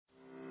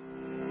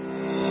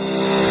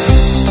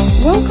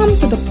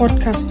Welcome to the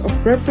podcast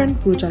of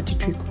Reverend Roger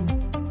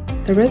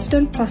Titriku, the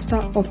resident pastor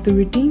of the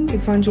Redeemed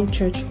Evangel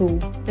Church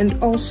Hall and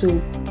also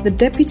the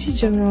Deputy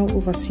General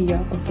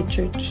Overseer of the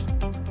church.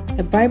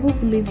 A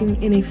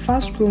Bible-believing in a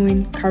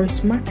fast-growing,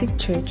 charismatic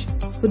church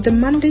with the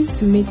mandate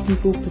to make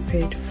people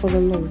prepared for the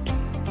Lord.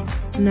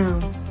 Now,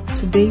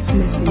 today's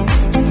message.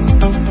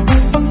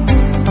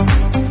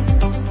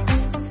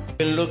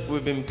 Look,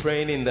 we've been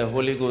praying in the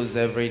Holy Ghost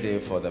every day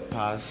for the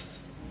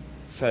past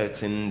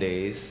 13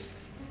 days.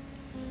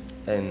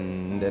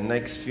 And in the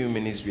next few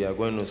minutes, we are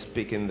going to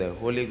speak in the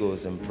Holy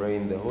Ghost and pray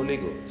in the Holy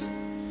Ghost,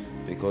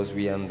 because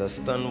we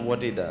understand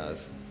what it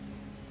does.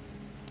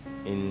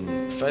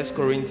 In 1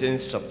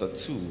 Corinthians chapter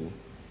 2,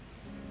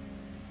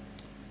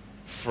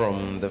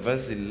 from the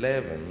verse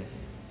 11,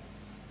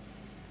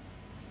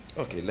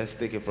 okay, let's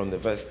take it from the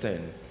verse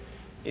 10.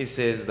 It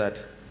says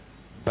that,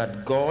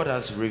 but God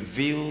has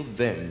revealed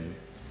them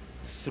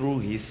through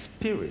his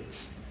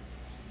Spirit,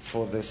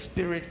 for the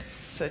Spirit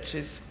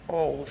searches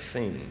all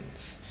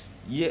things.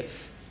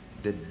 Yes,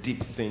 the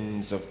deep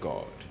things of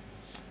God.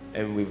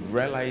 And we've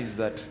realized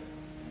that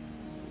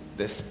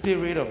the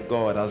Spirit of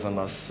God has an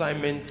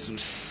assignment to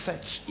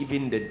search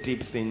even the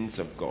deep things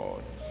of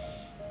God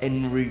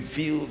and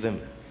reveal them.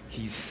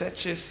 He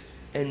searches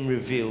and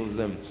reveals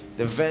them.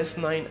 The verse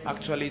 9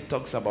 actually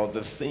talks about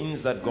the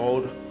things that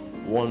God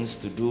wants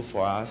to do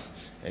for us,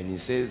 and he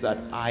says that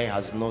eye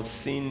has not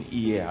seen,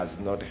 ear has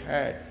not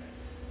heard,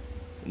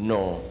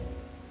 nor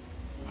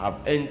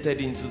have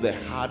entered into the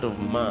heart of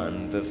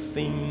man the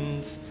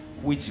things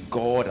which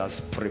God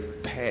has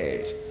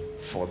prepared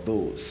for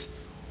those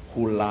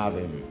who love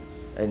him.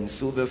 And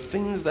so the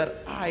things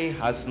that eye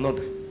has not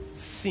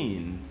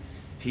seen,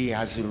 he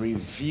has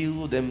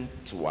revealed them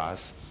to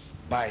us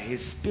by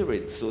his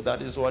Spirit. So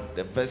that is what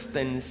the verse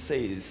 10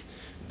 says,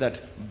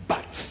 that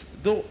but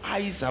though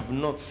eyes have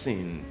not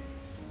seen,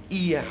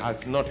 ear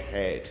has not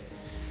heard,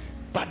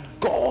 but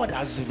God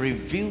has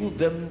revealed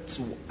them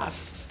to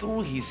us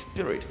through his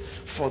Spirit.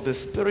 For the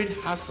Spirit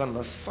has an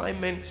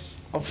assignment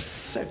of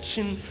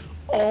searching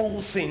all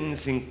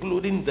things,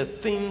 including the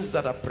things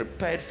that are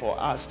prepared for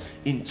us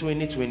in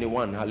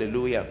 2021.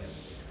 Hallelujah.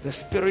 The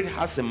Spirit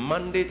has a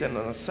mandate and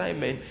an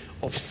assignment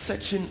of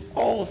searching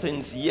all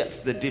things, yes,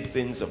 the deep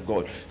things of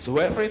God. So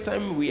every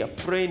time we are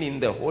praying in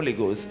the Holy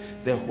Ghost,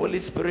 the Holy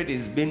Spirit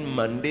is being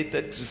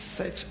mandated to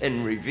search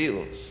and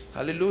reveal.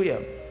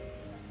 Hallelujah.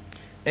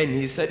 And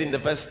he said in the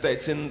verse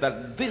 13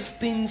 that these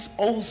things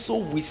also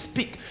we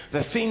speak,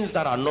 the things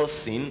that are not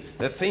seen,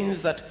 the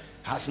things that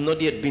has not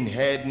yet been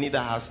heard,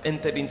 neither has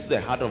entered into the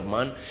heart of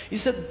man. He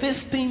said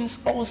these things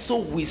also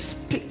we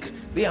speak.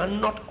 They are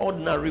not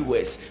ordinary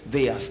words.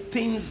 They are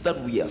things that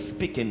we are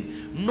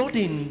speaking, not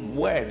in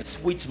words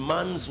which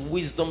man's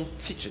wisdom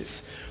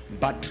teaches,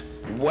 but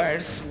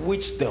words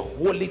which the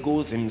Holy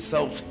Ghost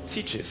himself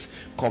teaches,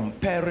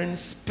 comparing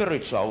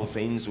spiritual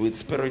things with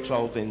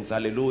spiritual things.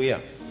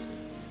 Hallelujah.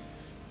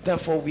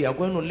 Therefore, we are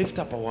going to lift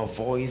up our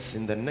voice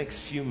in the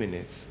next few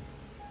minutes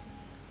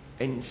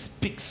and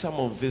speak some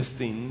of these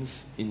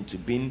things into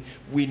being.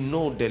 We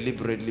know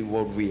deliberately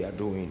what we are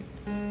doing.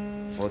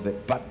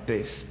 But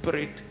the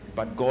Spirit,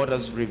 but God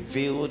has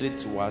revealed it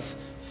to us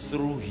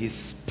through his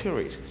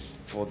Spirit.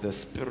 For the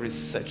Spirit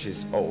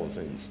searches all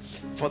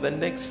things. For the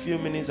next few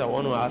minutes, I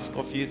want to ask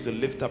of you to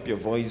lift up your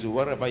voice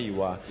wherever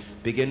you are.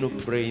 Begin to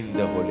pray in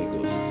the Holy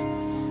Ghost.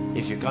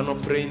 If you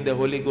cannot pray in the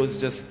Holy Ghost,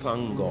 just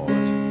thank God.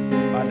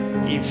 But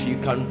if you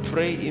can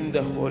pray in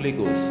the Holy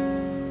Ghost,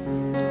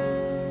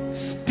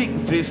 speak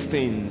these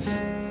things.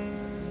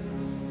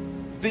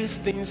 These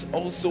things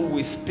also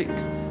we speak,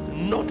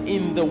 not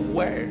in the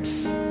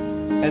words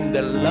and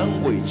the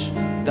language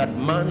that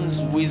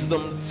man's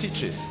wisdom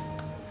teaches,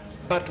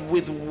 but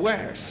with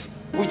words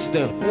which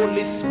the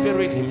Holy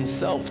Spirit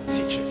himself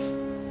teaches.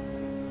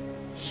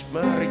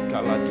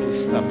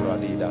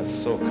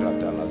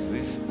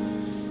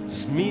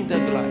 Smida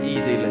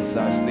glaide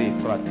lezaste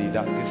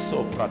pratida que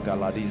soprata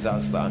la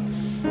disasta.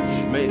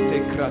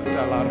 Mete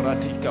krata la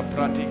ratica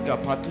pratica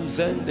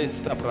patuzende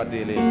sta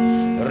pradele.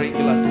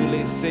 Regla tu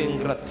le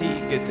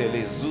sengrati che te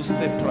le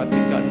zuste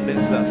pratica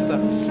desasta.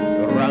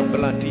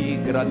 Rambla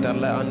di grata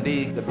la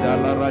andi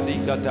dalla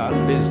radica da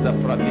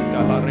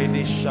pratica la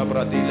redi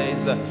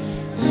shabradileza.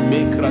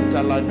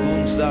 Smekrata la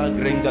gunza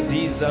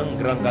grengadiza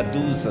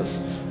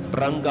grangaduzas.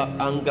 Branga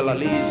angela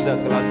lisa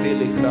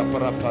glatele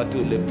krapara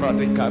patule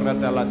pratica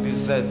rata la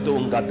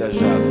disetunga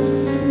daja.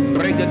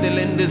 Brega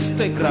delende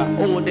stegra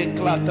ode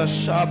clata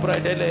shabra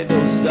dele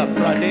dosa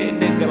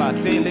pradene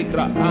glatele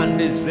gra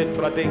ande se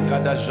pratica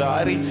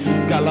dajari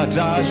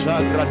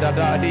galadaja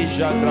gradadadi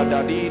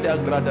jagradadida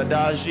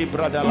gradadaji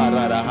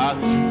bradala raha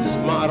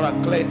smara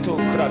kleto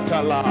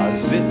kratala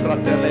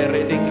zipratele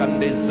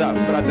redicandeza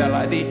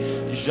bradaladi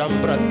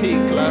jambrati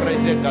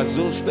clarete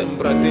gazustem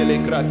bradele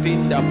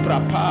gratinda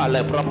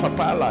prapale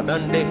prapapala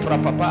nande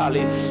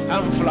prapapali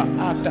amfla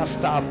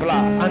atasta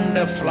bla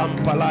ande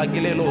flampala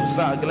gilelo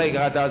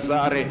zaglega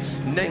dazare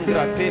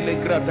Nengra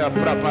telegrata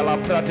prapala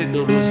prate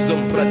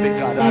durusum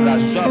praticada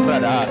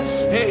shabrada.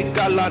 Hey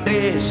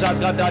galade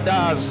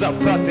shagadada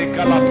zaprate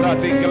kala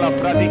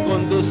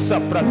praticondusa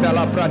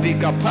pratela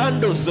pratica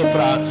pando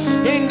sopra.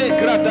 Inde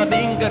grata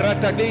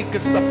dingrata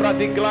diksta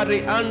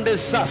praticlari ande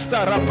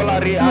sasta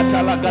rapalari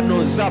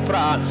atalagano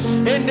zapra.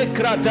 Inde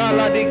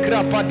gratala di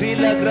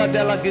crapatila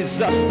gradela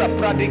gizasta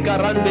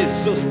praticarande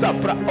susta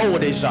pra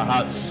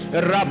odeja.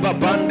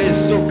 Rababande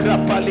sukra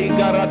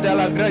paligara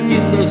della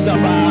gradindo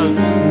zaba.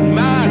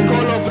 Ma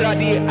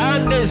colobradi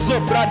ande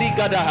sopradi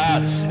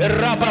gada.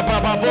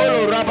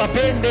 Rabababolo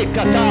rababende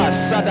kata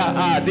sada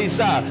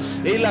adisa.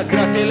 Ila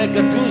gratele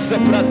gatusa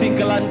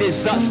praticalande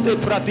saste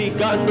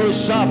praticando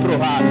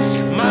saproha.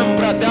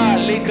 Mambrada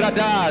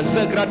ligrada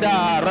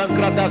zagrada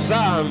rangrada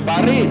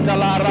zamba rita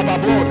la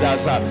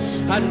rababodas.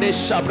 Ande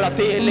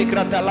sabratele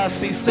gratala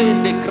si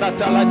sende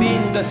gratala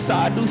dinda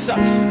sadusa.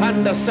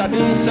 Anda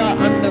sadusa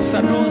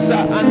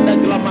anda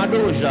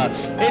glamadoja.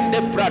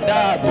 Ende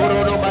prada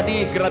borono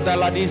madi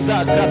gratala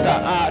disa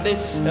grata ade.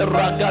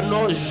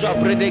 Raganoja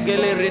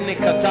predegele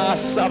renekata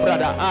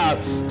sabrada a.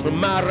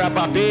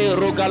 Marababe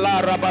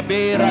rogala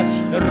rababera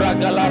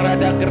ragalara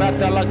da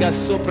grata laga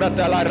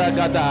soprata la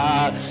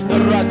ragada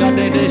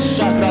ragade de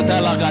shagrata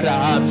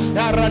lagada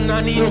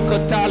aranani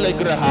okotale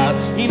graha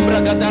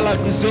imbragada la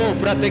guzo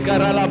prate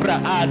karala bra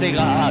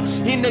adega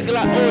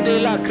inegla ode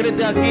la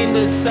creda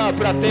ginde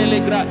sapra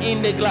telegra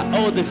inegla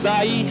ode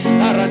sai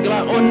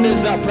aragla onde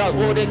zapra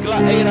ode gla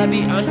era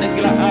di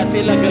andegla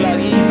atela gla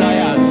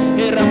isaya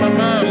era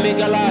mama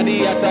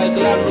megaladi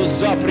atagla no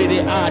zapri de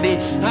adi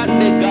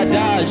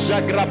andegada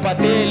jagra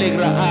patele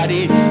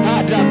gradi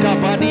ada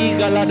kapani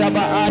galada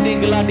ba adi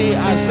gladi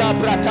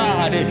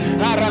asapratade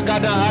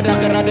aragada ada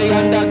grade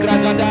anda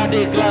gragada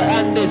de gla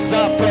ande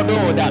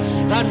saprododa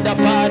anda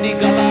padi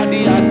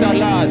galadi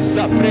atala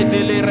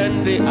sapretele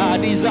rende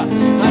adiza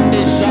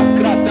ande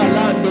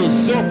shakratalando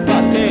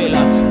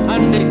sopatela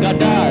ande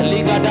gada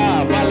ligada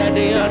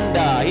balade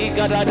anda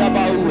igada da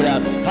baura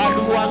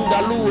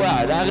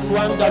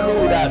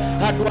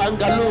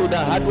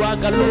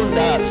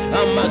aduangalunda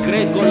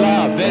amagregola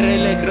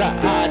berelegra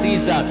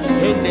adiza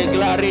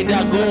indeglarida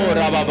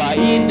gora baba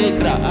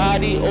indegra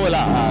adi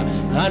ola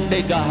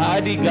ande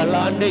gahadi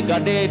galande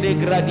gadede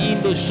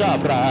gradindo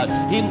shabra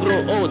ingro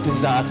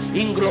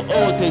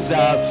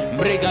oteza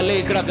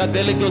bregalegra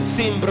gadele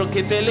gotsimbro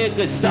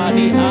ketelega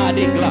sadi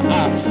adi gla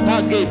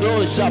agedo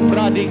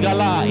shabra di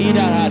gala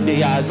ida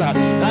hadiaza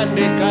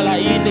ande kala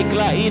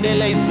indegla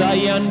idele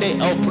sayande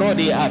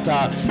oprodi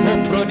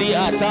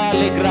ata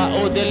legra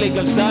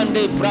odelega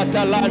sande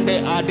pratalande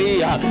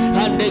adia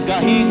ande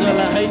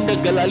gahingala hinde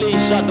galali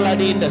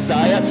shagladi in the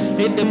saya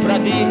in the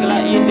pradigla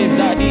in the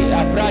zadi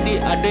apradi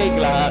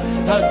adegla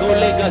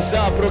agolega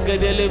zapro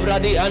kedele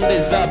bradi ande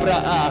zabra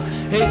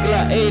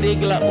egla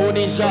edegla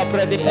oni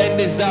zapra de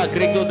ende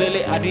zakrigo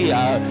dele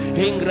adia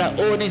ingra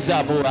oni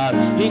zaboa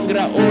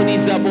ingra odi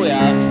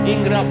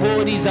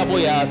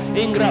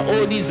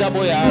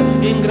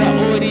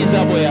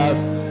zaboya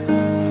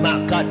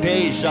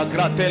Makadeja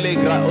gratele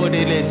gra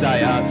ode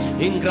lesaya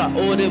ingra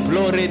ode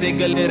plore de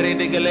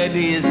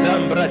galeri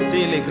zambra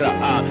telegra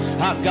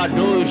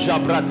akadoja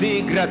brati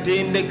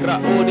gratinde gra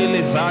ode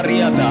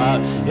lesariata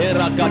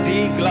era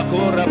gadigla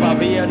kora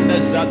babianda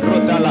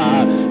zakrotala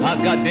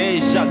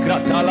akadeja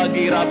gratala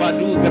gira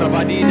badu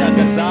grabadida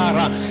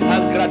gazara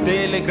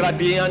agratele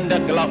gradianda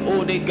gla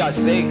ode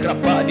gase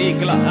grapadi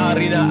gla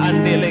arina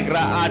andele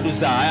gra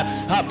aduzaya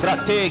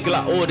aprate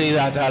gla ode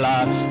atala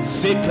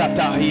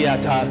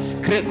zipratahiata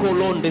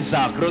Colonde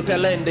sacro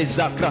telende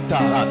sacrata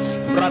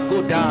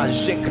bragoda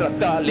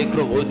shekrata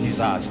legro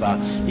odizasta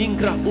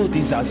ingra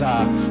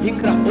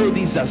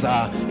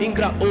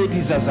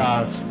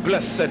odizaza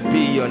blessed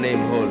be your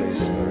name, Holy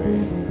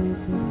Spirit.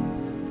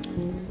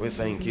 We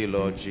thank you,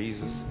 Lord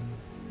Jesus.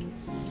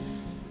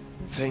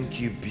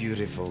 Thank you,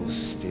 beautiful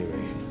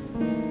Spirit.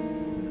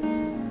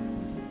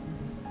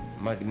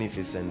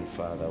 Magnificent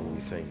Father,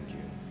 we thank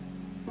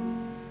you.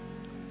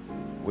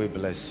 We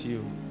bless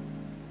you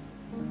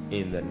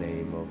in the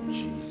name of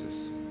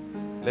Jesus.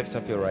 Lift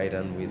up your right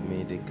hand with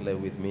me. Declare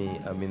with me,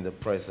 I'm in the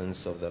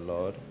presence of the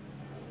Lord.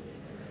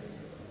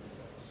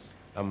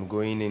 I'm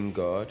going in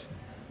God,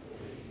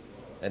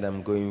 and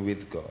I'm going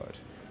with God.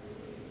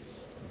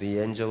 The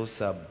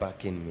angels are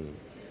backing me.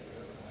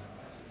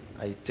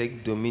 I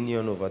take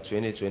dominion over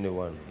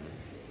 2021.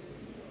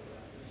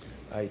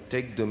 I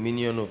take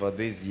dominion over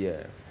this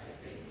year.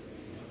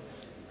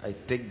 I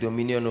take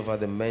dominion over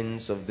the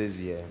months of this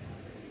year.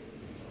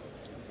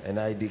 And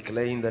I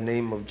declare in the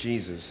name of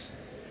Jesus,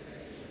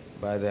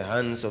 by the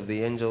hands of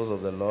the angels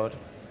of the Lord,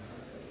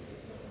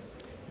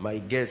 my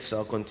gates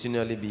shall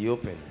continually be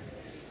open.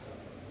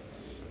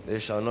 They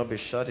shall not be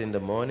shut in the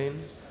morning.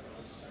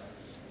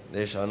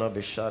 They shall not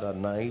be shut at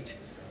night.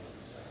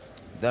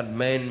 That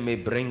men may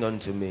bring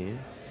unto me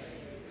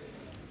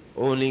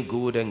only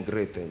good and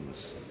great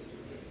things.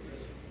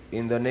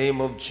 In the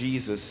name of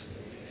Jesus,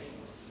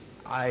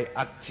 I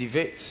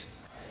activate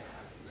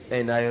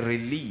and I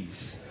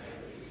release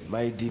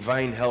my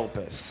divine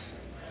helpers.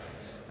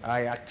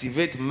 I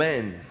activate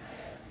men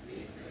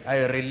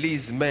I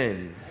release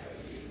men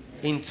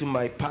into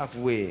my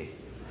pathway.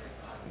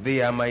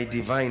 They are my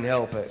divine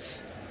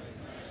helpers.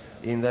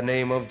 In the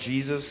name of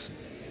Jesus,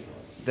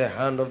 the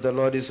hand of the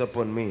Lord is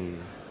upon me.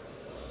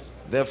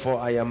 Therefore,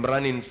 I am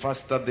running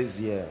faster this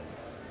year.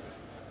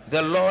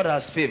 The Lord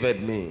has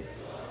favored me.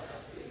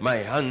 My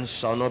hands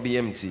shall not be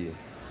empty.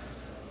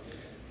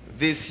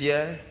 This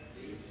year,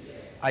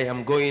 I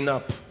am going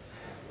up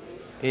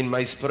in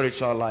my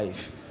spiritual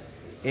life,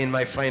 in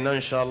my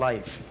financial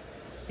life,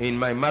 in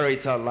my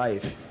marital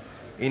life,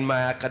 in my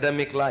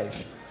academic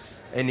life,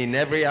 and in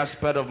every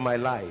aspect of my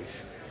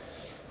life.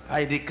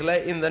 I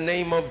declare in the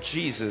name of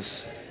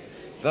Jesus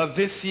that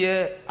this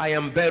year I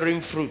am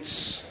bearing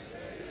fruits.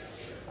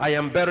 I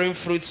am bearing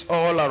fruits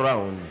all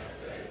around.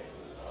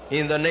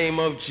 In the name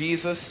of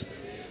Jesus,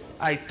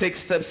 I take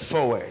steps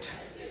forward.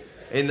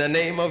 In the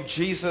name of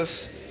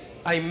Jesus,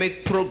 I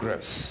make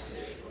progress.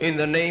 In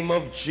the name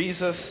of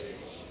Jesus,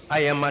 I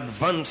am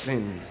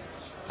advancing.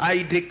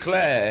 I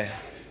declare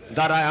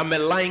that I am a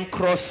line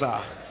crosser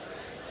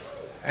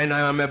and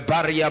I am a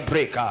barrier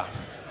breaker.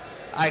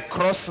 I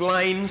cross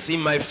lines in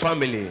my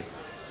family.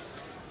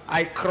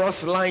 I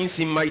cross lines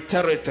in my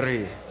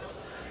territory.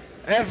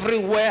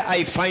 Everywhere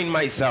I find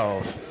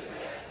myself,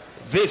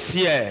 this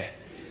year,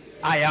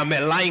 I am a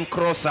line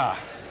crosser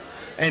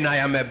and I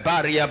am a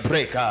barrier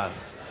breaker.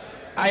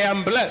 I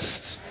am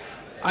blessed.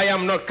 I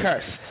am not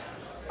cursed.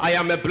 I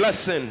am a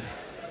blessing.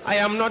 I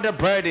am not a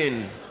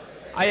burden.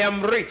 I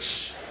am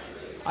rich.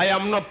 I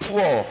am not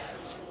poor.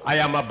 I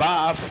am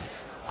above.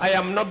 I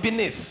am not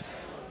beneath.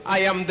 I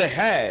am the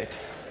head.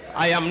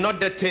 I am not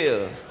the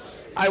tail.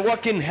 I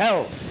walk in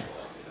health.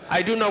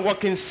 I do not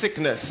walk in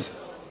sickness.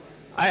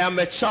 I am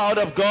a child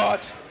of God.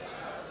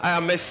 I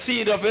am a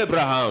seed of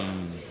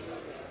Abraham.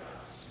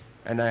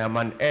 And I am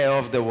an heir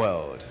of the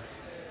world.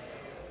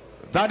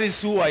 That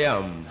is who I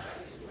am.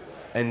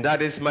 And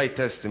that is my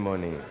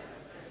testimony.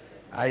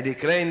 I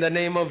declare in the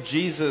name of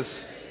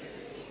Jesus,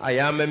 I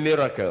am a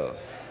miracle.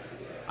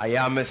 I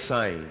am a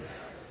sign.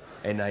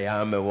 And I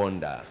am a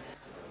wonder.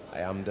 I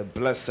am the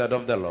blessed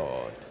of the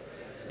Lord.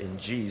 In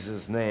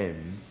Jesus'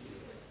 name,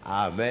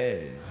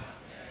 amen.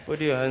 Put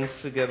your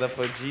hands together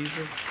for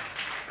Jesus.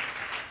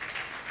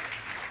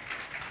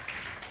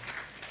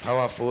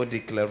 Powerful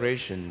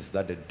declarations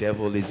that the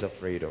devil is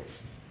afraid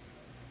of.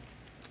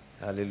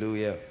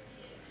 Hallelujah.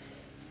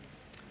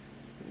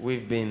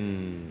 We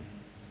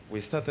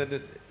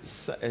started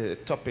a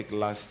topic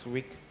last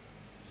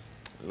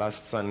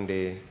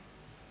Sunday,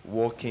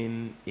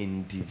 walking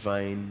in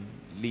divine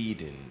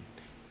leading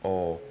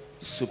or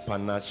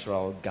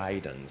supernatural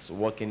guidance.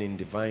 Walking in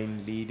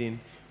divine leading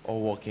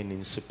or walking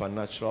in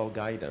supernatural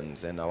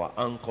guidance. And our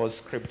anchor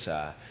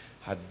scripture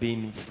had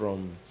been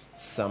from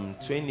Psalm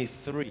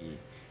 23,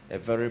 a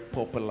very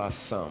popular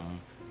psalm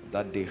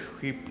that they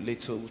whip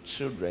little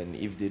children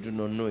if they do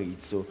not know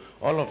it. So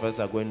all of us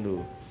are going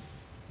to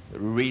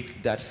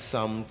read that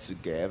psalm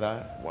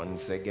together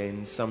once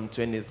again. Psalm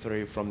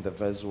 23 from the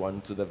verse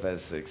 1 to the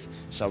verse 6.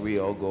 Shall we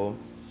all go?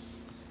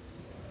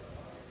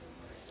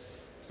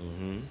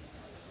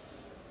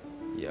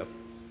 Yep.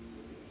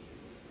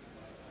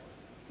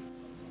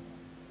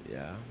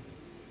 Yeah.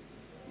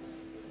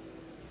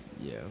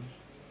 Yeah.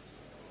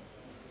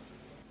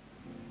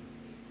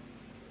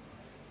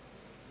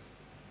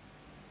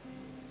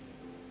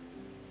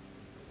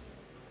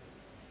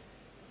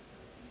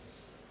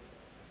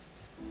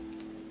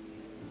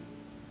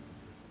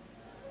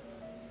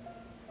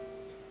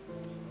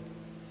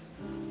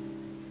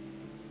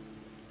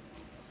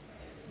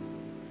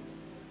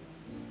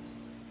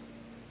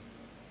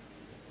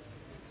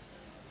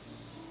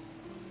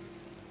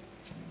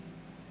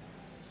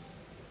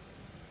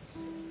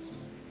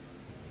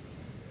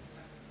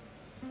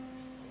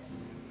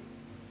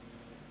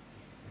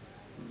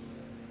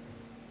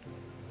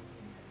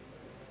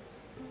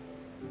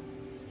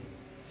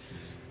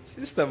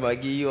 Sister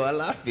Maggie, you are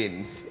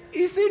laughing.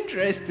 It's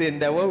interesting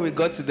that when we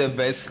got to the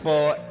verse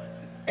 4,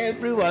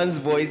 everyone's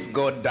voice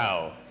got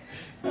down.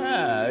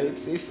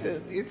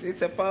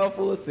 It's a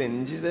powerful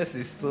thing. Jesus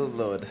is still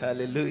Lord.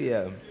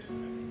 Hallelujah.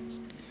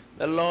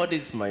 The Lord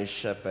is my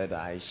shepherd,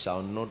 I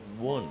shall not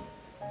want.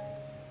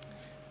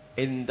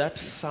 In that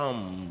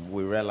psalm,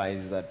 we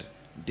realize that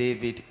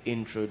David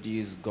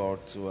introduced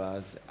God to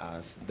us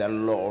as the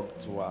Lord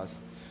to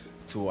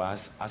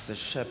us as a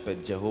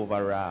shepherd,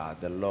 Jehovah Ra,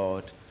 the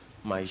Lord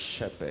my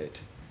shepherd,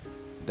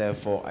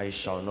 therefore I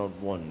shall not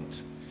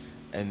want.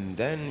 And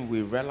then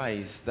we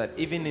realize that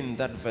even in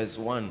that verse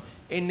 1,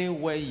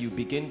 anywhere you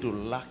begin to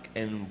lack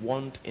and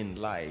want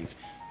in life,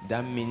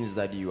 that means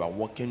that you are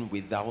walking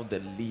without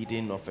the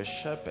leading of a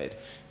shepherd.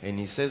 And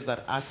he says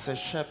that as a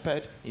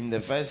shepherd, in the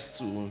verse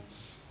 2,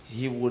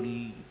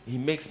 he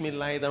makes me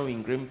lie down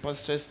in green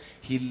pastures.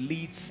 He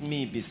leads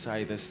me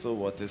beside the still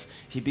waters.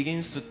 He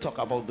begins to talk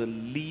about the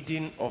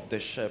leading of the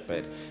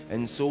shepherd.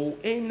 And so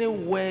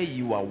anywhere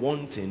you are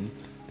wanting,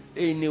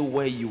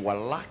 anywhere you are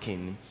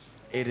lacking,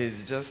 it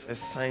is just a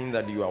sign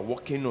that you are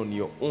walking on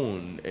your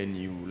own and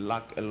you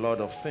lack a lot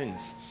of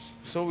things.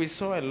 So we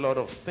saw a lot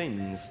of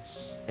things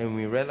and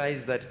we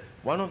realized that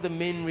One of the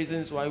main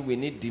reasons why we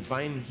need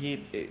divine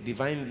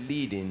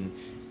leading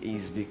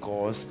is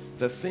because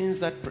the things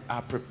that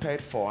are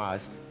prepared for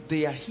us,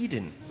 they are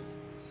hidden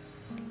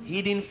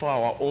for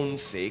our own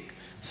sake,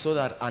 so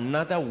that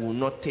another will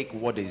not take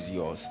what is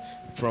yours.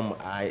 From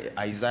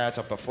Isaiah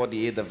chapter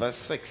 48, the verse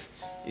 6,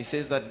 it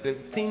says that the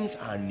things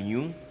are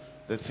new,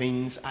 the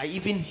things are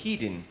even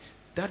hidden,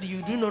 that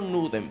you do not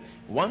know them.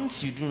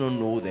 Once you do not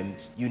know them,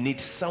 you need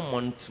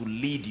someone to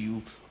lead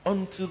you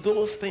onto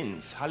those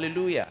things.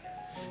 Hallelujah.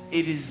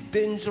 It is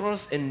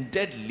dangerous and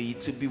deadly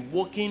to be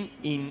walking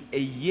in a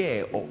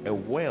year or a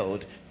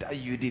world that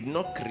you did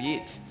not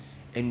create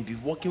and be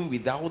walking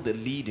without the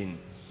leading.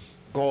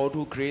 God,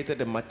 who created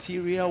the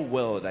material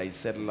world, I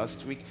said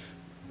last week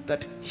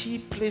that he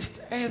placed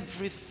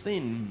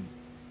everything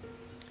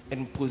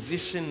and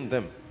positioned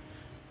them.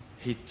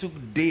 He took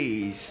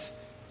days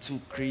to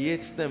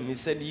create them. He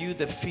said, you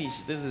the fish,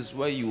 this is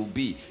where you will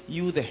be.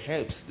 You the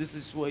herbs, this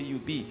is where you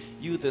be.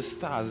 You the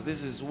stars,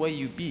 this is where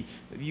you be.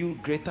 You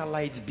greater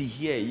light be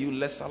here, you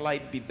lesser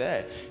light be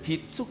there. He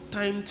took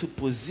time to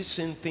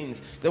position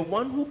things. The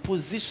one who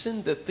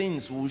positioned the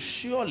things will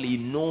surely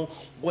know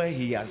where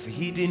he has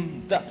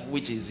hidden that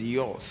which is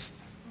yours.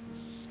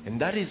 And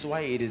that is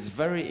why it is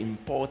very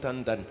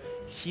important that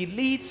he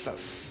leads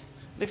us.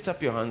 Lift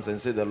up your hands and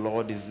say, the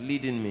Lord is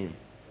leading me.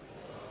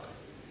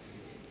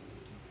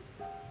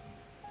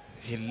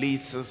 He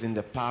leads us in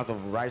the path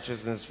of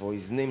righteousness for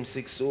his name's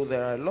sake. So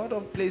there are a lot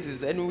of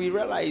places, and we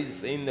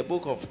realize in the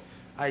book of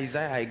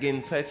Isaiah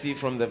again 30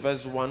 from the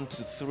verse 1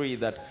 to 3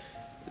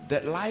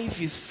 that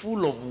life is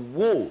full of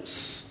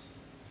woes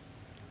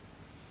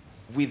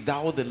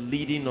without the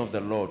leading of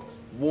the Lord.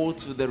 Woe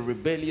to the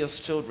rebellious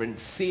children,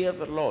 saith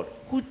the Lord,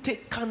 who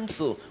take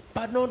counsel,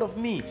 but not of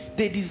me.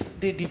 They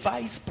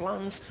devise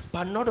plans,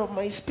 but not of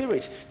my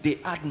spirit. They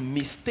add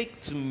mistake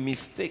to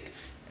mistake,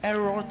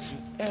 error to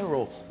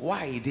error.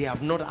 Why? They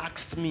have not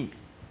asked me.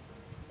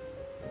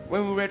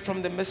 When we read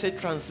from the Message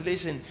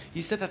translation,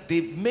 he said that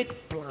they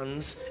make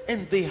plans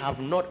and they have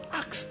not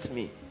asked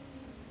me.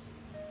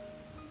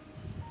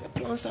 The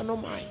plans are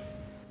not mine.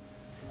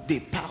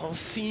 They pile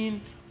sin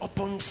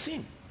upon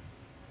sin.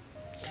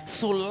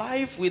 So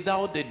life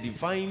without the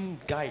divine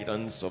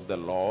guidance of the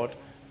Lord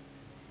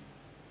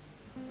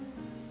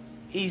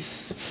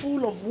is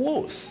full of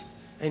woes.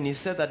 And he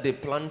said that they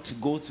planned to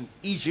go to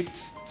Egypt,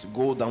 to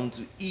go down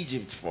to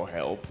Egypt for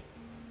help.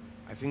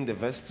 I think the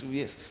verse 2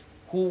 is,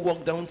 who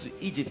walked down to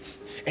Egypt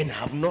and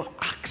have not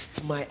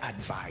asked my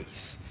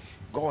advice.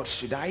 God,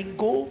 should I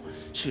go?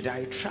 Should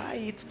I try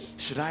it?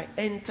 Should I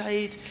enter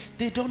it?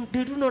 They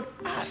do not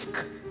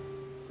ask.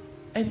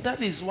 And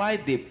that is why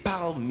they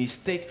pile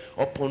mistake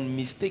upon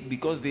mistake,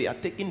 because they are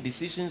taking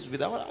decisions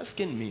without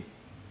asking me.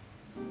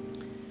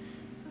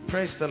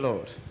 Praise the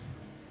Lord.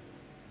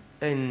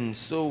 And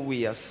so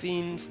we are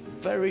seeing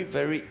very,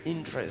 very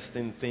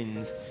interesting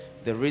things.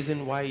 The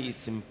reason why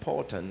it's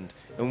important.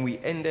 And we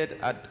ended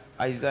at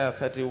Isaiah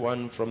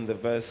 31 from the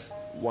verse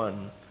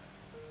 1.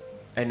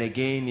 And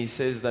again he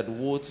says that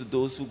woe to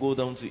those who go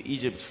down to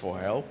Egypt for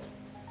help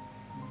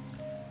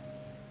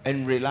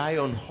and rely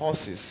on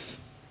horses,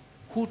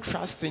 who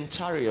trust in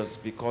chariots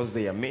because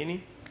they are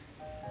many,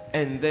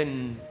 and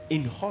then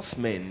in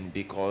horsemen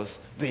because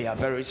they are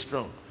very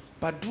strong.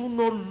 But do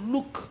not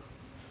look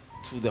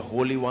to the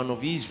Holy One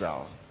of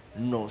Israel,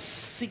 nor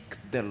seek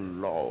the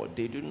Lord.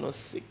 They do not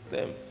seek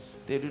them.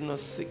 They do not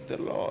seek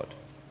the Lord.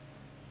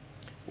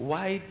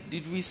 Why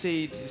did we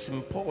say it is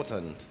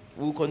important?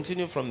 We'll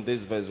continue from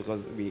this verse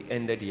because we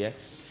ended here.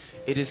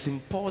 It is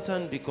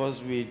important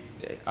because we,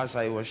 as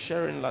I was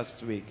sharing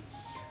last week,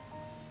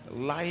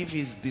 life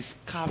is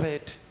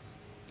discovered,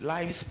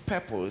 life's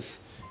purpose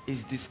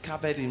is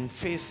discovered in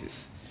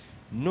phases.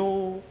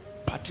 No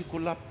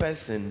particular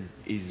person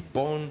is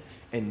born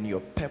and your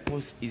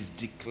purpose is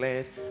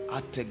declared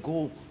at a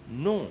goal.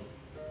 No.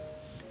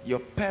 Your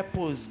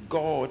purpose,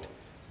 God,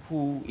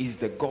 who is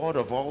the God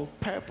of all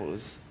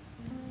purpose,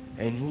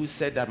 and who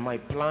said that my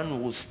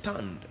plan will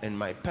stand and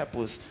my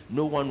purpose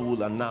no one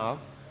will annul,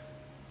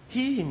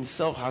 he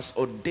himself has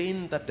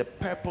ordained that the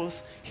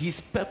purpose, his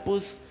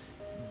purpose,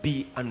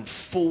 be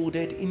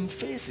unfolded in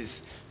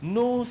phases.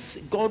 No,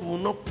 God will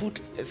not put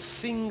a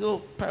single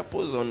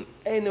purpose on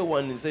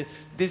anyone and say,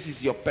 this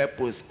is your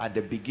purpose at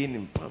the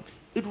beginning.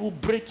 It will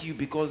break you,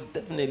 because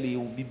definitely it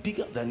will be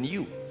bigger than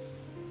you.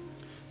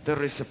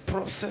 There is a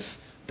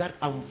process that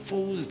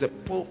unfolds the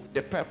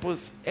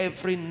purpose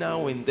every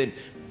now and then.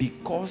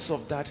 Because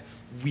of that,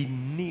 we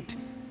need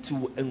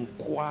to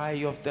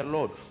inquire of the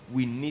Lord.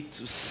 We need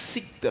to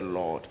seek the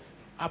Lord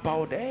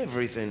about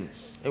everything.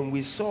 And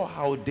we saw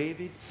how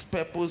David's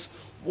purpose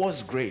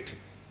was great.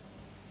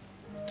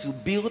 To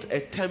build a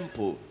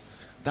temple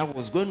that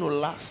was going to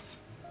last.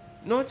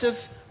 Not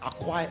just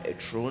acquire a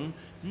throne,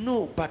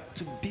 no, but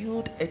to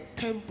build a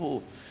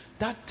temple.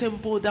 That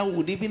temple that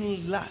would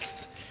even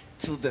last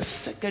till the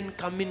second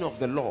coming of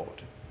the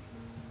Lord.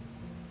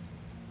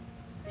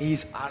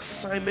 His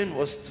assignment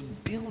was to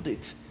build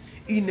it.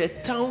 in a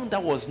town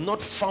that was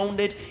not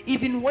founded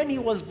even when he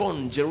was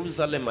born.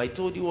 Jerusalem, I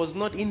told you, was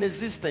not in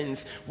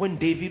existence when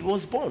David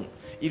was born.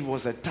 It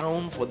was a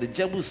town for the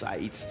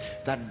Jebusites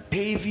that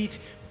David,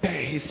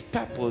 his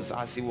purpose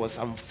as he was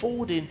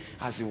unfolding,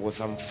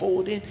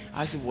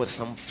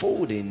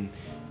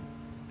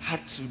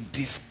 had to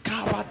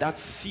discover that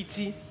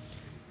city,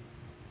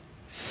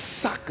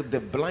 sack the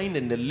blind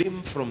and the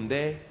lame from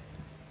there,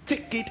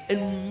 take it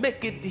and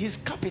make it his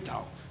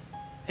capital,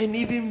 and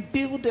even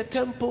build a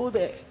temple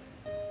there.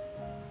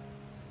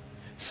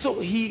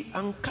 So he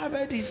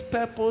uncovered his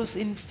purpose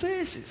in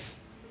phases.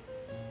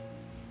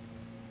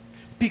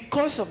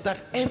 Because of that,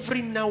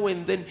 every now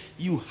and then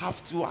you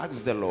have to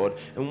ask the Lord.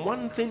 And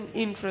one thing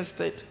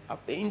interesting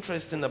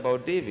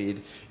about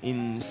David,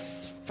 in 1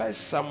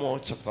 Samuel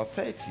chapter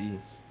 30,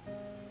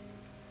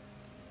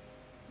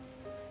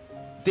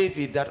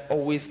 David that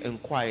always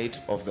inquired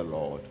of the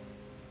Lord.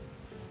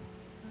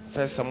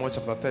 1 Samuel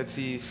chapter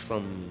 30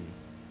 from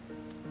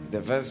the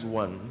verse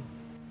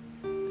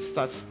 1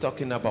 starts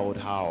talking about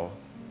how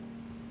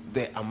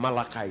the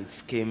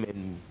Amalekites came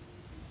and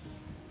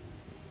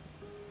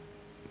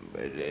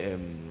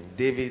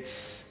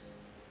David's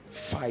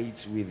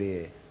fight with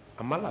the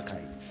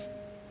Amalekites.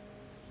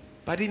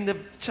 But in the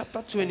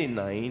chapter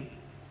 29,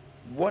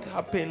 what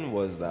happened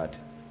was that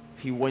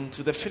he went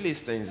to the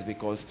Philistines,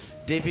 because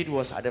David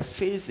was at a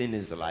phase in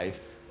his life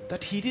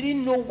that he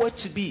didn't know what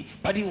to be,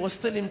 but he was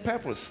still in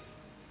purpose.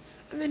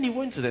 And then he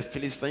went to the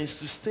Philistines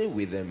to stay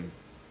with them.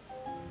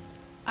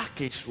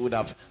 Achish would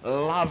have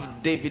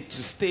loved David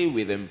to stay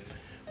with him,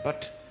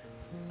 but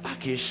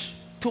Achish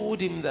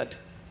told him that,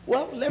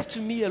 well, left to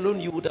me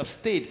alone, you would have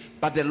stayed,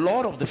 but the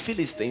Lord of the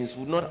Philistines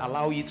would not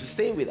allow you to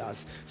stay with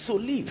us, so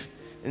leave.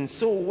 And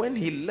so when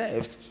he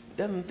left,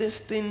 then this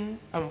thing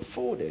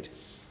unfolded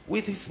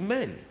with his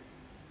men.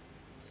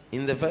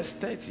 In the verse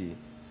 30,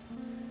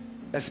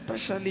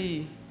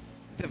 especially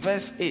the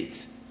verse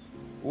 8,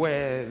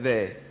 where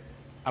the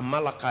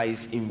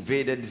Amalekites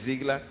invaded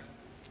Ziklag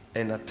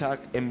and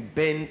attacked and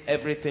burned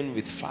everything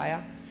with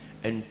fire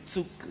and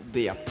took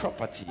their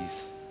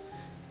properties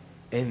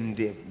and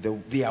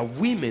their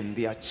women,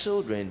 their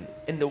children,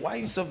 and the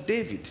wives of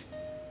David.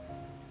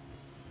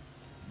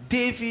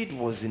 David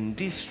was in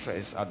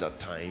distress at that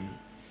time.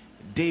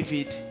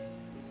 David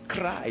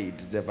cried.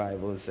 The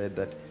Bible said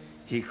that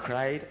he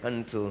cried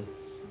until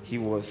he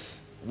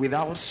was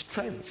without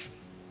strength.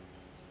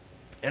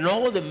 And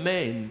all the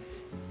men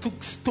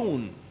took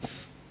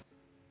stones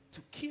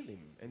to kill him,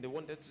 and they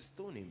wanted to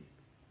stone him.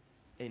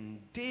 And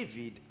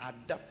David, at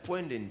that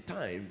point in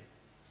time,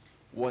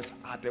 was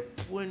at a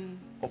point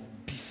of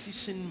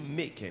decision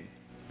making.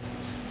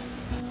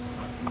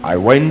 I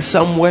went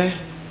somewhere.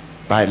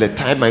 By the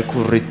time I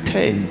could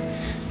return,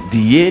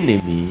 the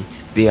enemy,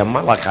 the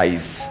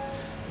Amalekites,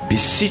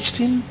 besieged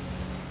him,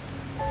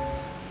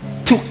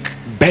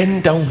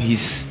 burned down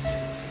his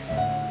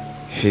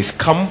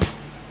camp,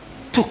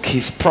 took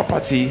his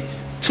property,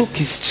 took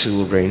his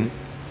children,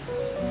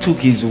 took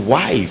his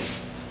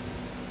wife.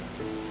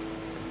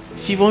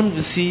 If you want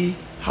to see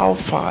how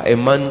far a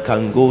man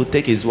can go,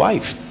 take his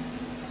wife.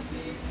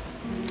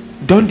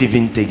 Don't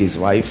even take his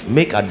wife,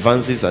 make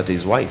advances at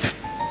his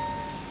wife,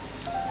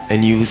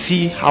 and you will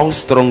see how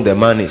strong the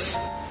man is,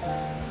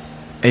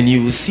 and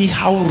you will see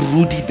how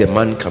rude the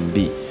man can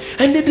be.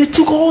 And then they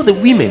took all the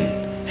women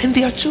and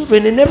their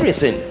children and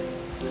everything.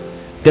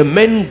 The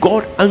men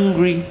got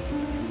angry,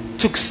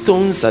 took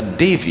stones at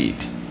David,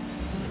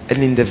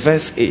 and in the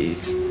verse 8,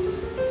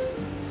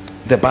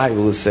 the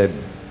Bible said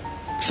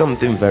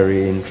something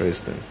very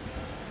interesting.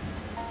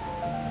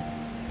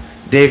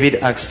 David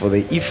asked for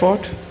the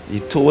ephod. He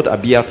told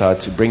Abiathar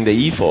to bring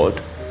the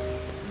ephod,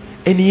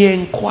 and he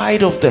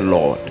inquired of the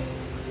Lord.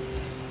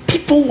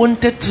 People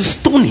wanted to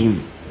stone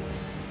him,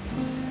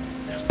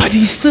 but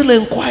he still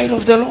inquired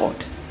of the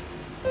Lord.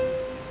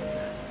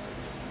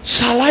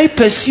 Shall I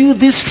pursue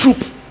this troop?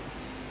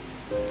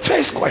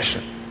 First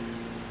question.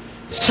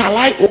 Shall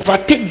I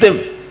overtake them?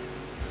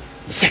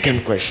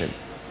 Second question.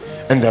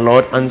 And the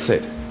Lord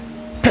answered,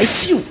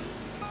 pursue,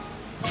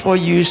 for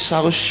you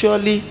shall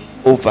surely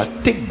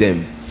overtake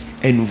them,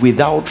 and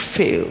without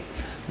fail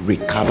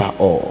recover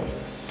all.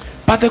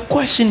 But the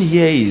question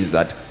here is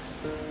that,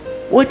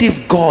 what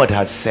if God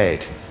had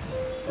said,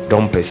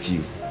 don't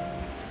pursue,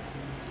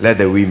 let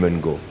the women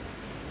go?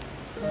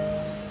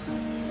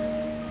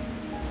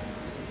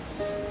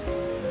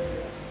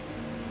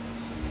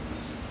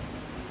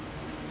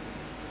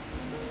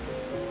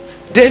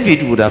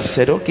 David would have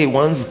said, okay,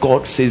 once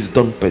God says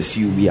don't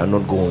pursue, we are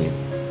not going.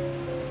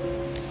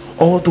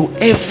 Although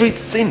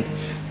everything,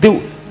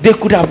 they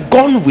could have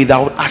gone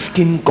without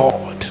asking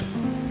God.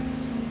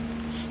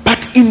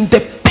 But in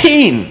the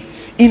pain,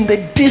 in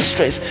the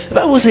distress, the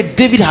Bible said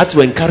David had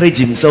to encourage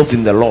himself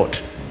in the Lord.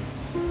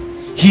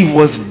 He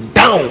was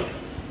down.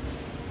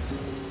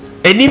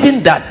 And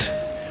even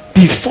that,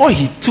 before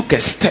he took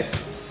a step,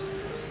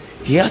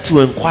 he had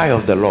to inquire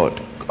of the Lord.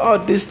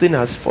 God, this thing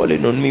has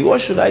fallen on me. What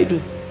should I do?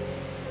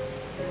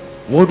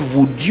 What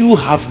would you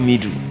have me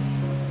do?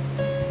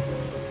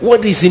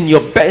 What is in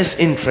your best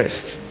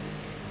interest?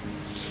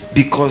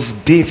 because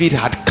David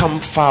had come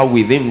far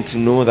with him to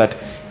know that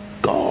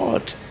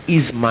God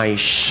is my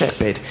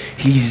shepherd.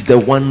 He's the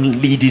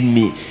one leading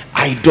me.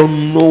 I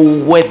don't know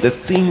where the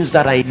things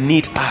that I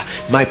need are,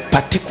 my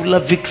particular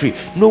victory.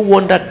 No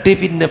wonder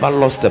David never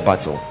lost the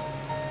battle.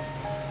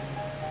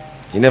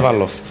 He never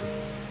lost.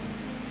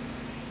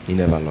 He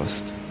never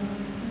lost.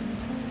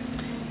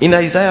 In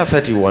Isaiah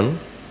 31,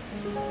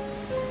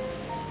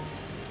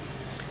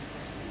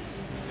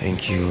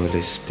 thank you,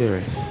 Holy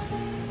Spirit.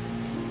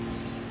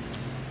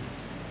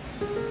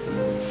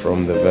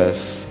 From the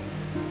verse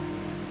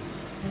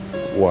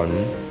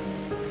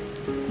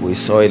 1, we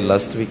saw it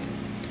last week.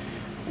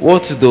 Woe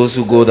to those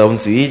who go down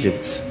to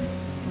Egypt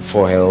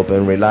for help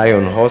and rely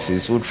on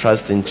horses, who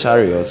trust in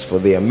chariots, for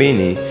they are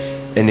many,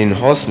 and in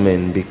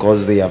horsemen,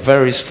 because they are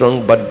very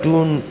strong, but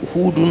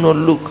who do not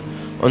look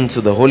unto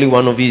the Holy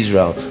One of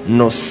Israel,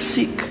 nor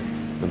seek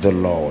the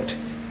Lord.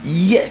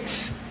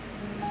 Yet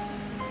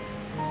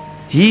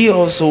he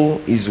also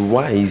is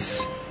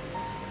wise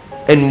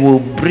and will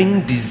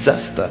bring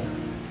disaster,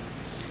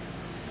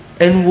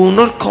 and will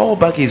not call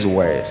back his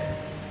word,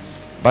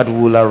 but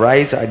will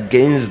arise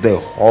against the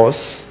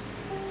house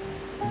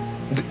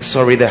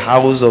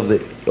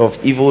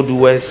of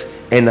evildoers,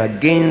 and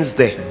against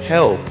the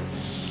help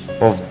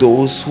of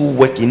those who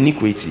work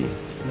iniquity.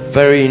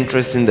 Very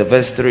interesting. The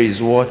verse 3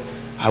 is what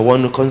I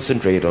want to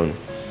concentrate on.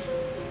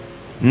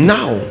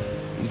 Now,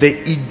 the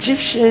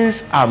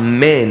Egyptians are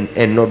men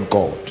and not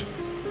God.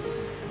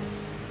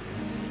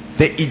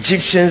 The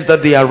Egyptians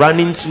that they are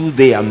running to,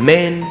 they are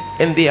men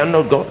and they are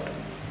not God.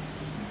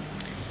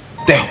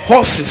 The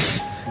horses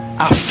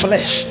are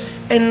flesh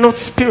and not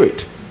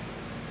spirit.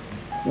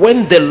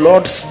 When the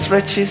Lord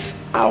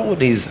stretches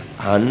out his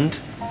hand,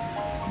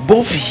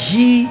 both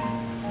he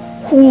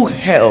who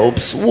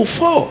helps will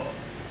fall,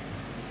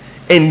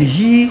 and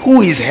he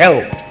who is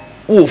helped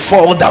will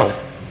fall down.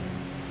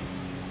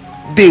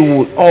 They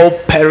will all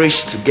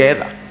perish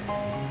together.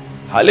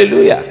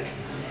 Hallelujah.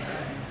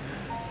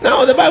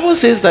 Now the Bible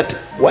says that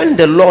when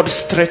the Lord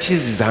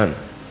stretches his hand,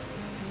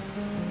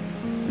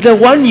 the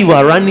one you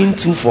are running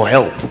to for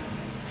help,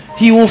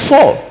 he will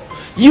fall.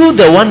 You,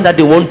 the one that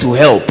they want to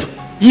help,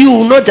 you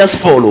will not just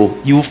follow,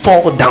 you will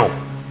fall down.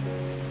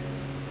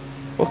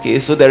 Okay,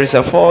 so there is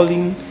a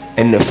falling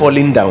and a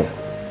falling down.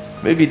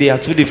 Maybe they are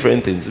two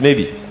different things,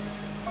 maybe.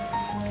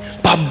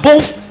 But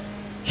both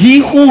he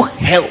who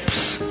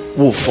helps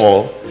will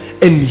fall,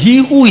 and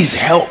he who is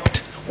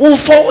helped will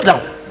fall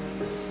down.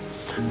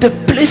 The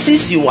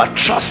places you are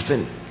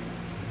trusting,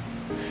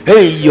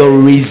 hey, your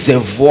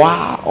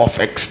reservoir of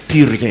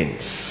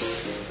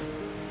experience.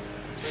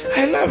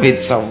 I love it.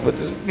 Some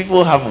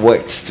people have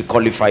words to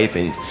qualify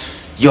things.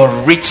 Your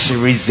rich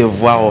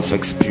reservoir of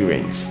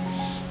experience.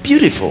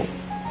 Beautiful.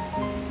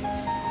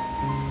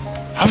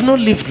 I've not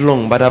lived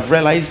long, but I've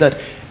realized that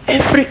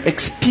every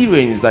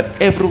experience that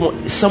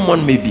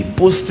someone may be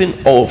boasting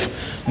of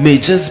may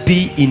just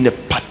be in a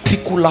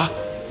particular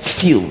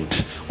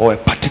field or a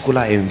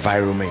particular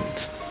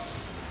environment.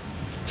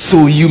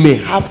 So you may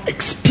have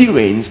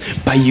experience,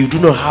 but you do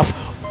not have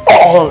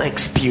all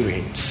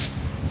experience.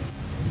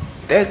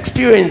 The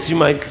experience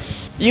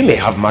you may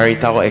have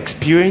marital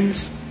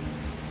experience.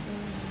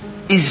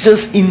 It's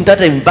just in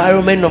that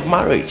environment of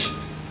marriage.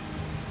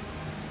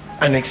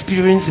 An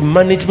experience in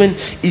management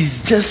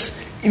is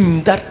just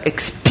in that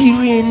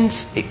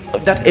experience,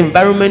 that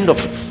environment of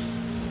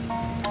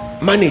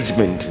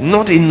management,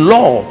 not in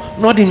law,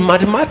 not in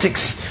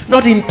mathematics,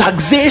 not in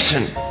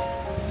taxation,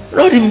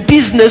 not in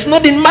business,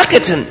 not in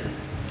marketing.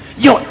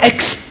 Your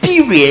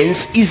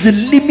experience is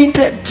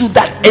limited to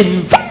that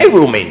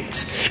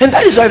environment. And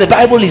that is why the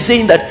Bible is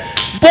saying that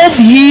both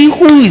he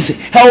who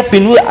is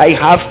helping, who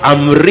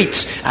I'm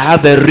rich, I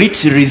have a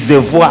rich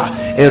reservoir,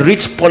 a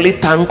rich poly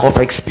tank of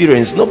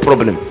experience, no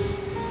problem.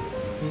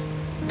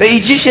 The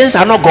Egyptians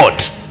are not God.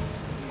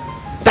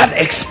 That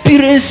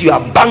experience you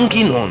are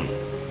banking on,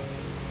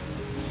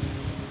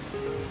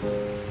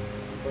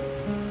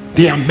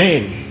 they are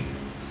men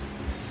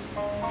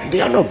and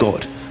they are not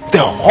God.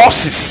 The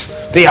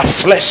horses, they are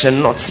flesh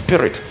and not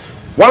spirit.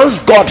 Once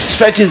God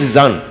stretches his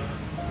hand,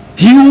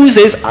 he who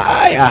says,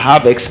 I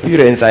have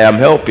experience, I am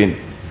helping,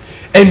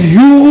 and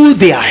you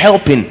they are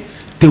helping,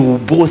 they will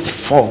both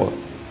fall.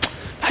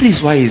 That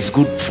is why it's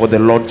good for the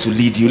Lord to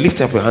lead you.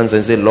 Lift up your hands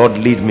and say, Lord,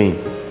 lead me.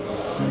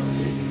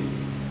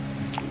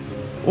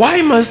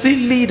 Why must he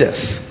lead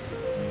us?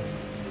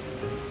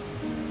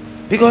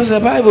 Because the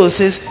Bible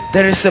says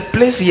there is a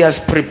place he has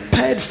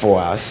prepared for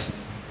us.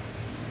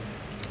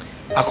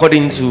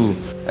 According to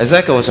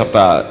Ezekiel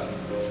chapter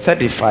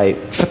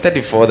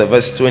 34, the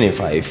verse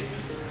 25,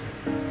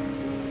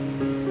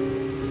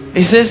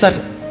 it says that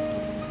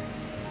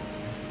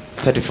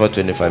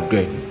 34:25,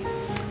 great.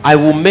 I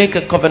will make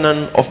a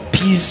covenant of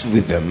peace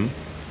with them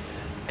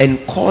and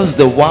cause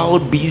the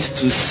wild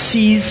beasts to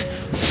cease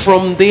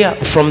from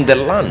the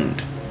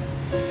land,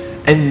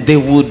 and they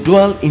will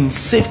dwell in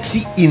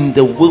safety in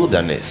the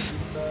wilderness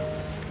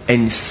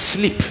and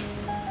sleep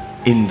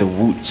in the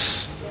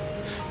woods.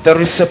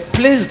 There is a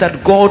place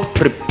that God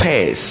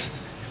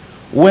prepares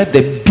where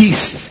the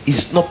beast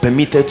is not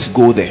permitted to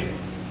go there.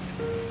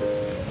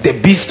 The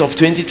beast of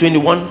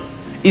 2021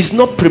 is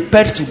not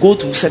prepared to go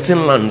to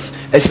certain lands,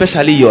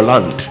 especially your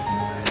land.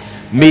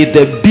 May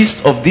the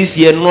beast of this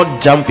year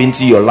not jump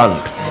into your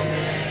land.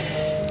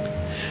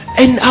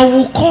 And I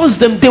will cause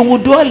them, they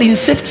will dwell in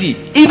safety.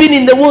 Even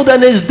in the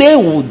wilderness, they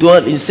will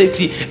dwell in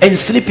safety and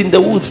sleep in the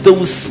woods. They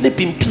will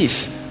sleep in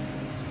peace.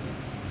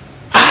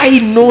 I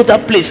know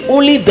that place.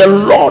 Only the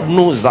Lord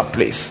knows that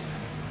place.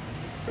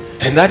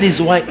 And that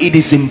is why it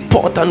is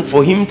important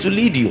for him to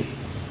lead you.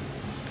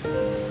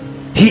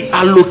 He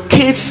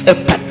allocates a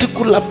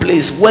particular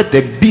place where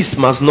the beast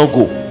must not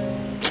go.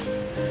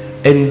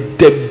 And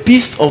the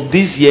beast of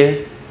this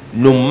year,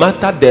 no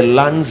matter the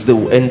lands they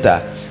will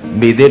enter,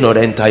 may they not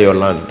enter your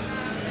land.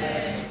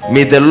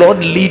 May the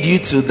Lord lead you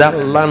to that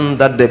land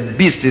that the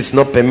beast is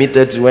not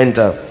permitted to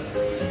enter.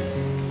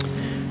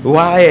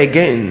 Why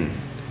again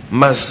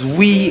must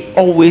we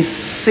always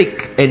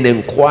seek and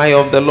inquire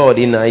of the Lord?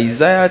 In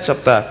Isaiah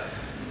chapter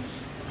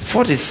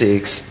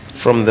 46,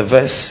 from the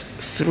verse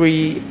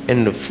 3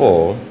 and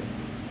 4,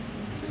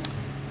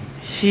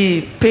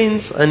 he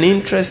paints an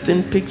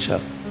interesting picture.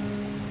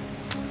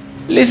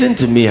 Listen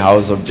to me,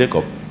 house of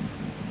Jacob,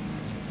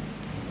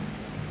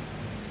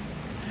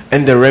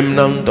 and the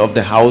remnant of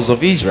the house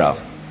of Israel,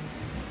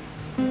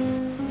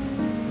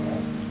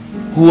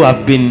 who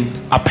have been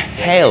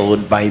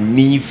upheld by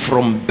me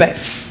from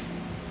birth.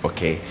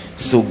 Okay,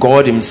 so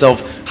God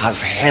himself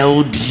has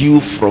held you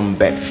from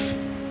birth.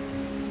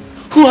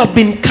 Who have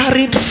been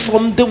carried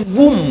from the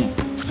womb.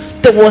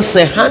 There was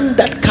a hand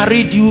that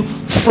carried you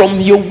from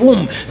your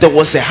womb. There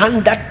was a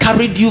hand that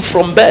carried you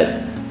from birth.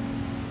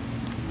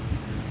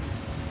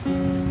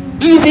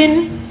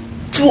 Even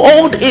to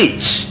old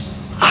age,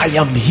 I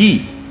am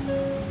he.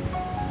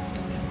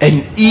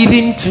 And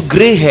even to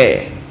gray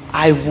hair,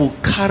 I will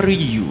carry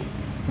you.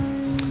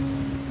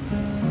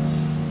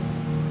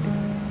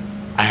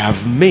 I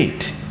have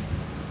made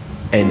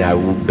and I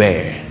will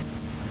bear.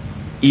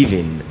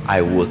 Even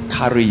I will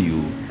carry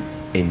you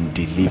and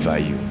deliver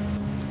you.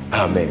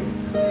 Amen.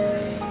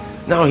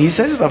 Now he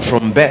says that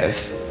from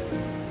birth,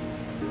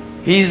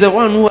 he is the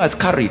one who has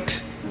carried.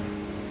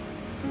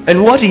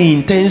 And what he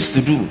intends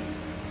to do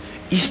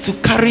is to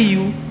carry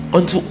you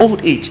unto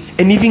old age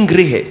and even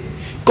gray hair.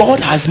 God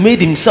has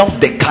made himself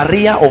the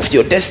carrier of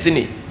your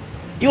destiny.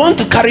 You want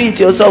to carry it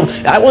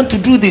yourself. I want to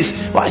do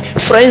this. Why?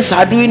 Friends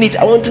are doing it.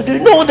 I want to do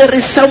it. No, there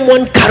is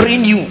someone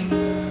carrying you.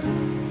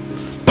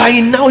 By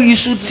now you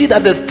should see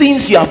that the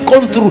things you have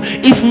gone through,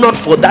 if not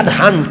for that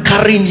hand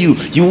carrying you,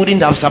 you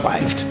wouldn't have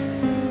survived.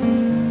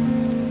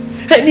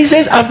 And he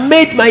says, I've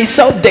made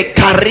myself the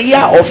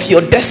carrier of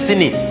your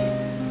destiny.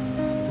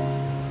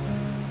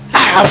 I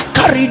have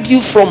carried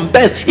you from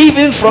birth,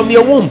 even from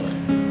your womb,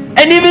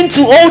 and even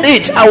to old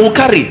age I will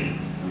carry.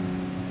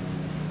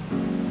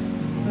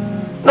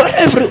 Not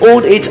every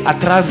old age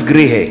attracts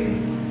gray hair.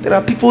 There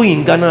are people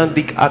in Ghana,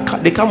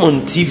 they come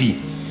on TV,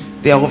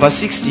 they are over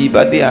 60,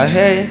 but their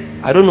hair,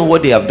 I don't know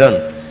what they have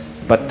done,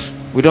 but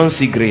we don't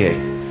see gray hair.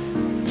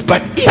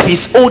 But if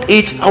it's old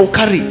age, I will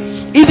carry.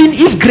 Even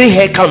if gray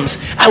hair comes,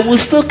 I will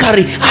still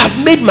carry. I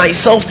have made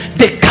myself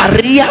the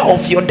carrier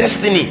of your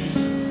destiny.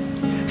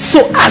 So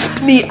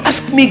ask me,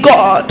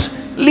 God,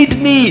 lead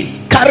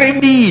me, carry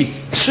me.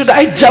 Should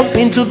I jump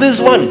into this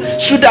one?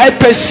 Should I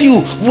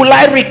pursue? Will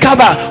I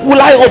recover?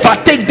 Will I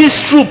overtake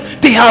this troop?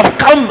 They have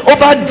come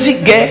over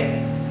Zigge.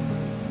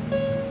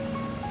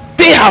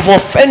 They have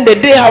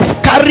offended. They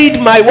have carried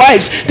my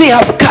wives. They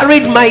have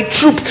carried my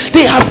troop.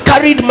 They have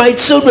carried my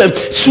children.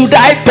 Should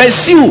I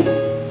pursue?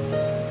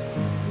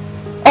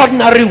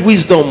 Ordinary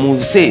wisdom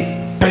will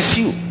say,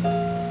 pursue.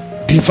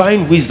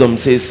 Divine wisdom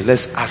says,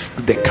 let's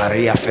ask the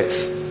carrier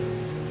first.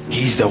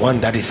 He's the one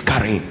that is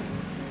carrying.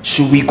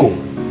 Should we go?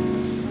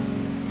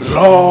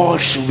 Lord,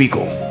 should we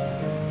go?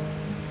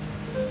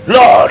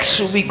 Lord,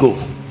 should we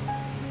go?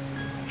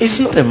 It's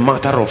not a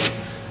matter of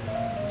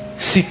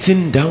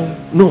sitting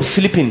down, no,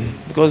 sleeping,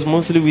 because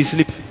mostly we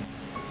sleep.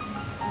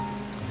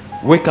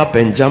 Wake up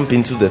and jump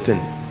into the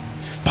thing.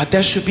 But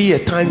there should be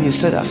a time you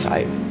set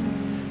aside.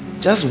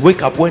 Just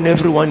wake up when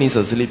everyone is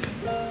asleep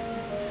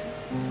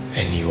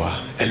and you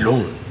are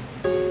alone.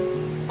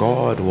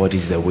 God, what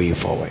is the way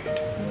forward?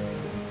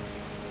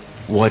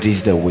 What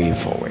is the way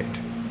forward?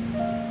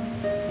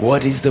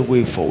 What is the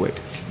way forward?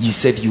 You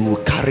said you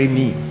will carry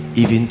me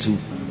even to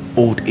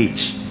old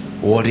age.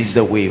 What is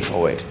the way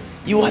forward?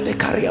 You are the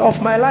carrier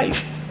of my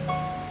life.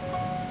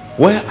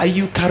 Where are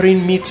you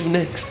carrying me to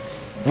next?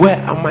 Where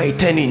am I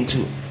turning to?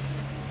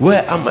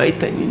 Where am I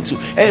turning to?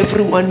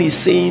 Everyone is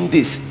saying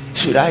this.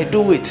 Should I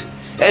do it?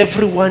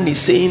 Everyone is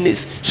saying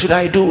this. Should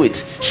I do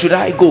it? Should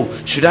I go?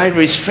 Should I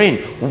restrain?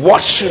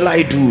 What should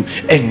I do?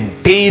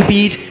 And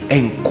David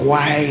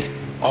inquired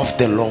of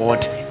the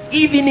Lord,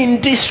 even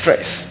in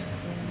distress.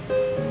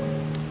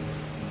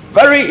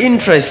 Very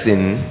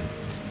interesting.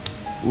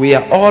 We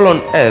are all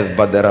on earth,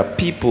 but there are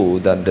people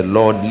that the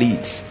Lord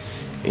leads.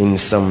 In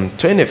Psalm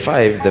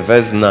 25, the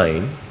verse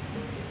 9,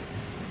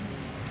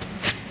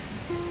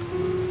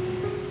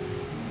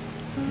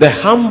 the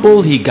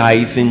humble he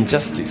guides in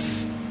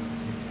justice,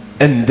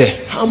 And the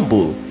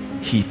humble,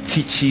 he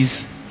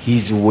teaches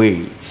his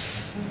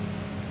ways.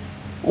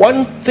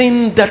 One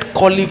thing that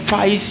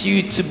qualifies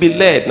you to be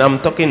led, and I'm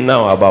talking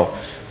now about,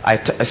 I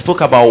spoke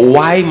about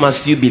why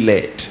must you be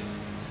led.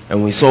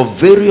 And we saw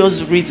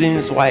various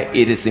reasons why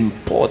it is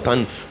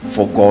important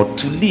for God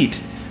to lead.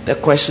 The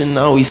question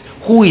now is,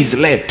 who is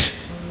led?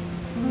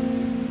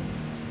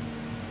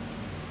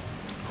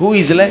 Who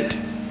is led?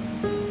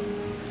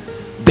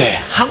 The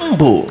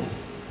humble,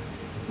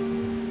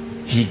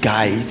 he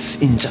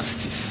guides in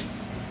justice.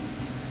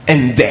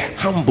 And the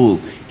humble,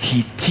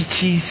 he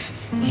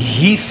teaches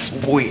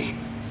his way.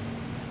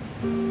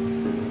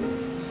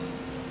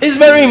 It's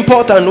very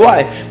important.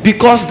 Why?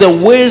 Because the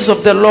ways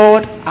of the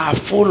Lord are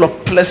full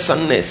of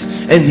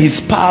pleasantness, and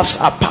his paths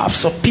are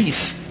paths of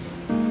peace.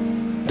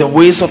 The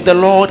ways of the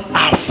Lord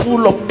are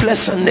full of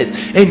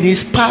pleasantness, and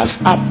his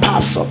paths are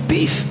paths of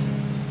peace.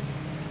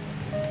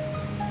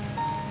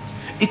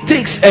 It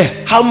takes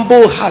a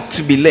humble heart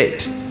to be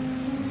led.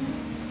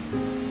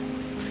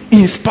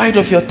 In spite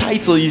of your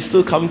title, you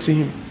still come to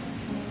him.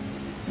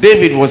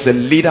 David was a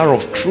leader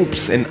of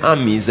troops and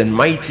armies and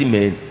mighty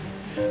men,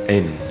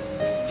 and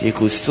he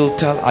could still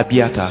tell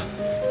Abiathar,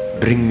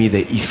 bring me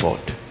the ephod.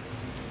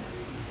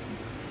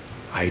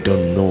 I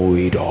don't know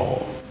it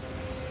all.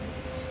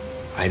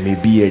 I may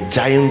be a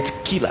giant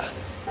killer.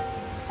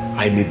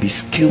 I may be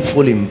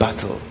skillful in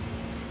battle,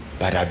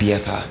 but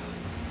Abiathar,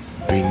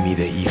 bring me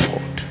the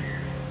ephod.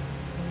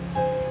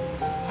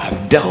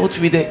 I've dealt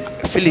with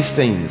the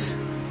Philistines.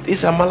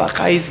 These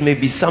Amalekites may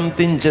be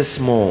something just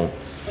small,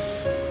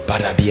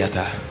 but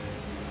Abiathar,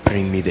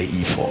 bring me the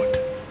ephod.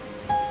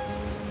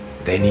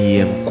 Then he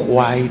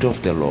inquired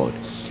of the Lord.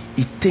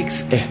 It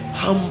takes a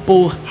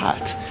humble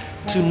heart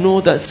to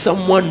know that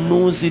someone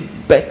knows it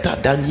better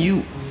than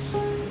you.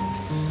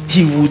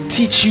 He will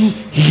teach you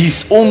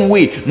his own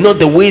way, not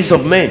the ways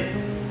of men.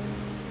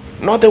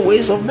 Not the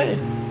ways of men.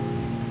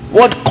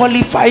 What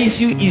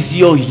qualifies you is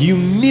your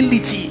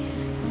humility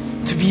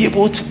to be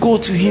able to go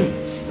to him.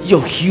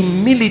 Your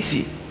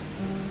humility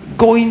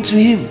going to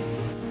him.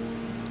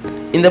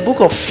 In the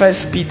book of 1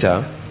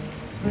 Peter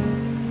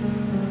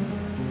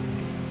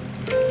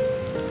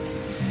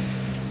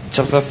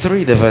chapter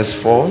 3, the verse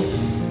 4,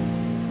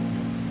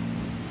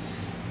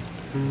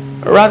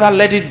 rather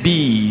let it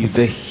be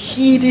the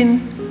hidden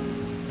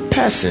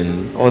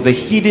person or the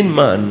hidden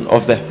man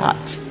of the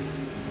heart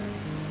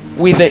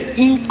with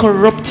the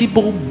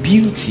incorruptible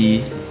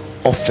beauty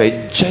of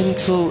a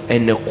gentle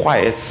and a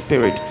quiet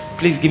spirit.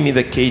 Please give me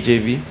the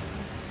KJV,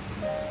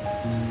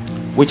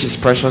 which is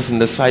precious in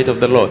the sight of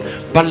the Lord.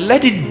 But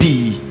let it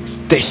be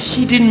the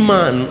hidden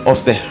man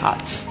of the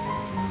heart,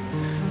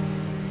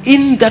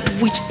 in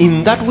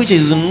that which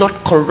is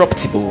not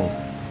corruptible,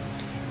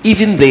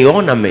 even the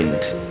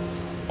ornament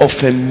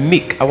of a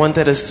meek. I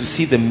wanted us to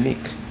see the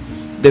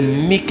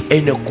meek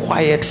and a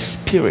quiet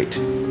spirit,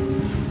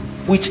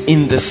 which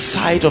in the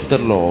sight of the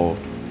Lord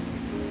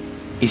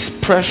is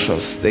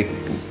precious.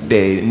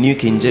 The New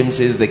King James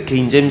says, the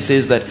King James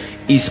says that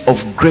is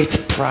of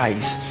great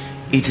price.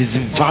 It is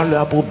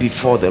valuable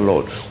before the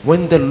Lord.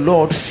 When the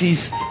Lord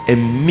sees a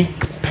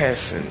meek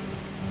person,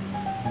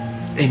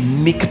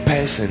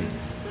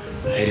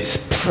 it is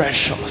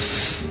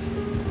precious.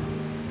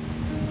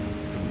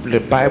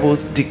 The Bible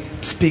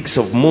speaks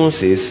of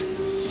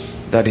Moses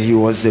that he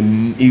was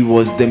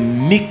the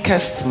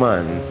meekest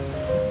man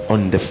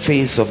on the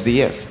face of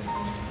the earth.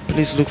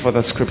 Please look for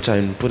that scripture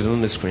and put it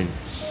on the screen.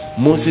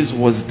 Moses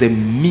was the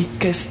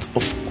meekest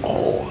of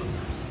all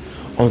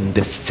on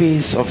the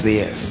face of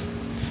the earth.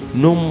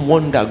 No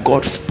wonder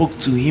God spoke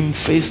to him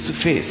face to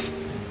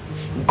face.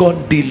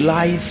 God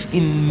delights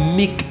in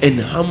meek and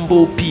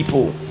humble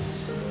people.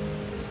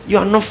 You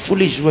are not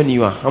foolish when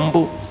you are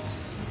humble.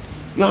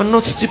 You are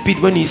not stupid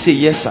when you say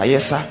yes sir,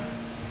 yes sir.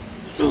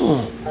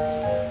 No.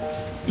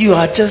 You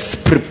are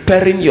just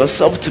preparing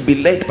yourself to be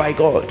led by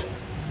God.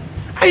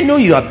 I know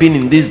you have been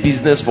in this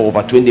business for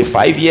over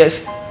 25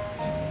 years.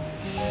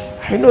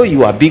 I know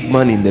you are a big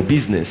man in the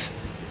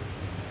business.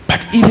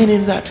 But even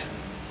in that,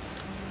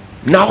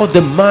 now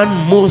the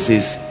man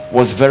Moses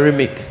was very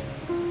meek,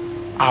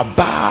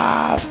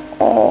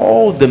 above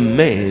all the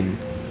men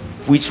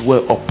which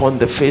were upon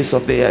the face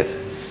of the earth.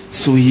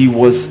 So he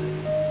was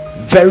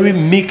very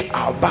meek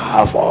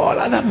above all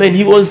other men.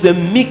 He was the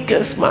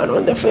meekest man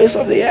on the face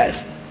of the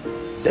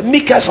earth, the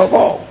meekest of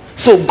all.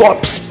 So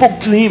God spoke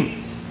to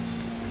him.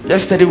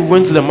 Yesterday we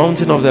went to the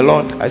mountain of the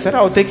Lord. I said,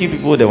 I'll take you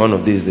people there one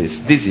of these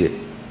days, this year.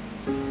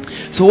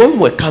 So when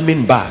we're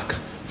coming back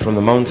from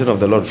the mountain of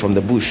the Lord, from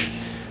the bush,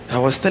 I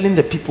was telling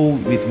the people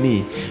with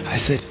me, I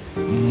said,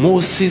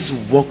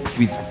 Moses walked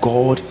with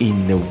God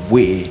in a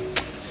way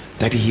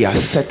that he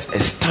has set a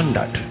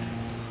standard.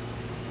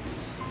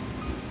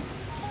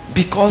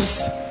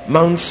 Because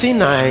Mount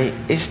Sinai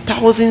is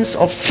thousands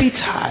of feet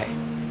high,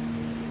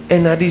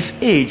 and at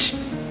his age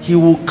he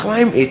will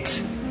climb it,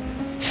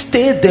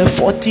 stay there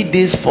 40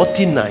 days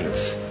 40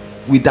 nights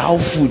without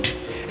food,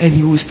 and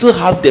he will still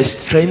have the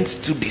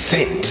strength to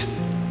descend.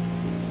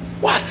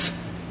 What?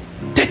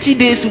 30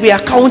 days we are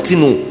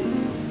counting.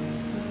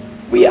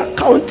 We are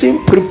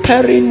counting,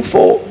 preparing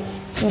for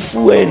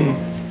fufu and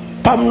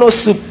pamno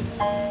soup.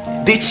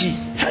 Dechi.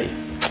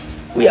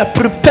 We are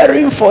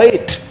preparing for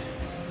it.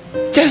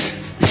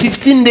 Just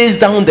 15 days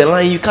down the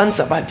line, you can't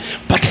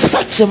survive. But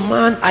such a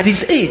man at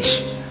his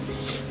age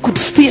could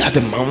stay at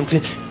the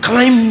mountain,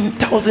 climb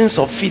thousands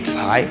of feet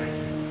high,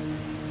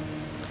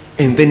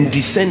 and then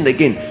descend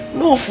again.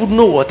 No food,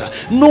 no water.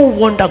 No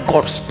wonder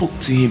God spoke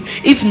to him.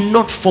 If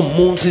not for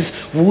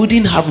Moses, we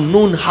wouldn't have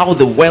known how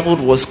the world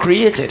was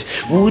created.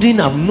 We wouldn't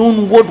have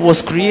known what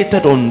was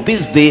created on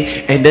this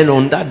day and then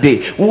on that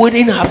day. We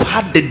wouldn't have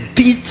had the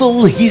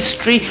detailed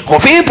history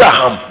of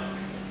Abraham.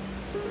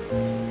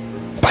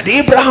 But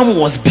Abraham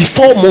was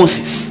before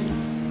Moses.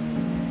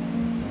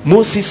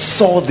 Moses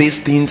saw these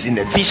things in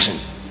a vision.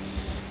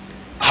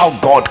 How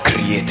God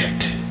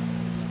created.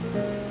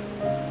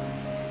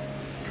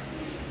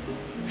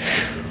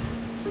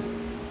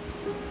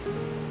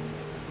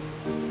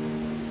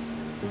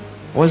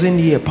 Wasn't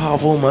he a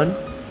powerful man?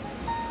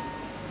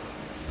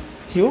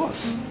 He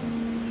was.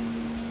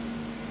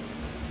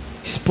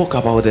 He spoke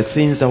about the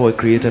things that were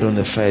created on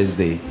the first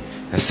day,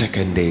 the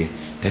second day,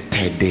 the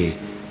third day,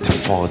 the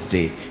fourth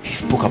day. He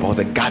spoke about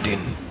the garden.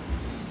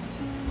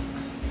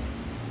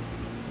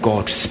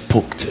 God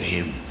spoke to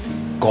him.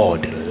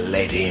 God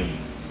led him.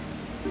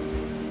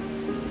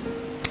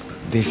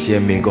 This year,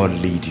 may God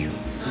lead you.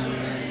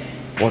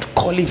 What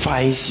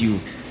qualifies you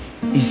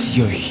is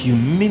your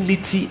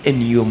humility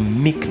and your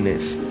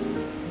meekness.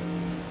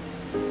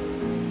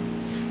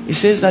 It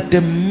says that the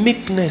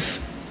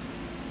meekness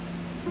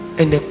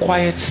and the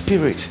quiet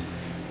spirit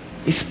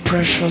is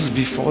precious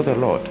before the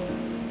Lord.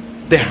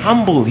 The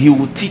humble, he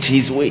will teach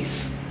his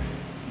ways.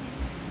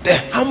 The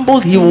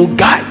humble, he will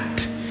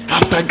guide.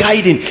 After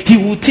guiding, he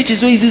will teach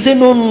his ways. He will say,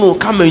 no,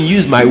 come and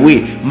use my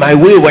way. My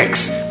way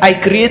works. I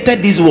created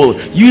this world.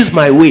 Use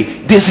my way.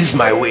 This is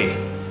my way.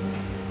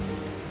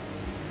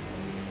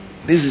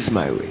 This is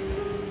my way.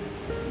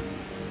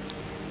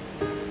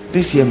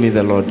 This year, may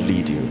the Lord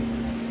lead you.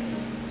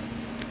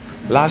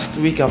 Last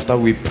week, after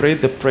we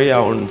prayed the prayer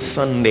on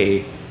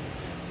Sunday,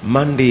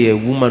 Monday, a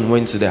woman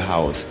went to the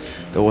house.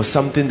 There was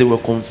something they were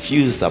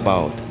confused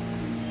about.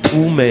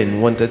 2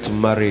 men wanted to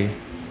marry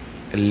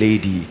a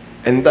lady,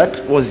 and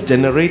that was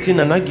generating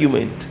an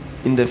argument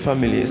in the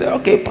family. He said,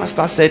 okay,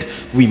 pastor said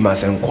we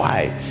must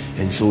inquire.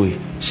 And so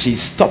she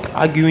stopped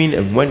arguing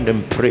and went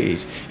and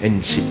prayed.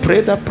 And she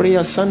prayed that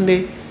prayer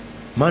Sunday.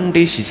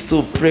 Monday she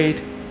still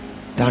prayed.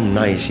 That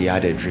night she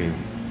had a dream.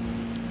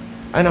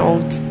 And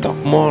I'll talk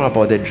more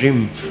about the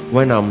dream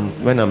when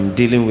I'm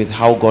dealing with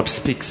how God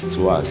speaks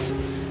to us.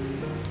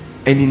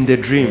 And in the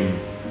dream,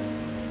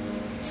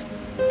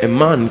 a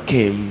man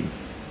came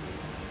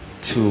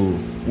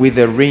with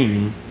a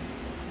ring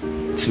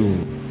to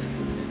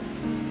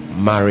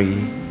marry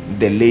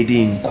the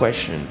lady in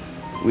question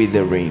with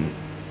the ring.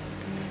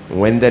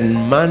 When the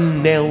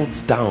man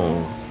knelt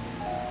down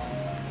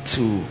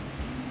to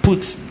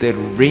put the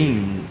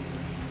ring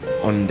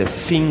on the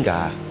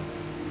finger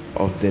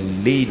of the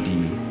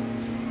lady,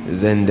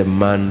 then the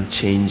man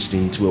changed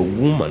into a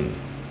woman.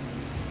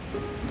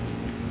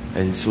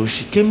 And so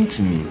she came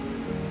to me,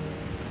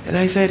 and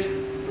I said,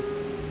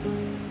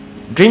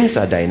 dreams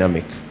are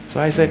dynamic. So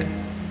I said,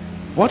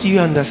 what do you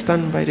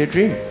understand by the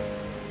dream?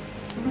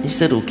 He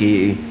said,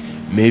 okay,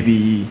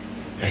 maybe.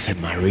 I said,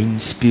 marine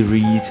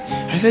spirit.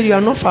 I said, you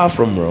are not far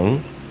from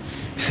wrong.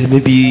 He said,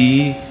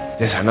 maybe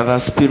there's another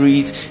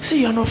spirit. He said,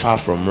 you are not far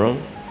from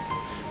wrong.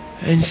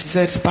 And she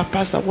said,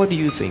 Pastor, what do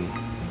you think?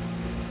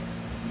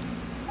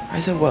 I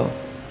said, well,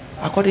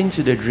 according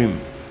to the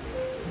dream,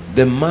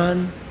 the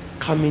man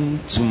coming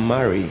to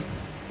marry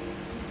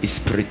is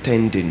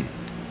pretending.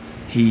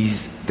 He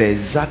is the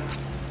exact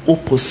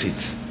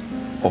opposite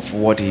of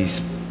what he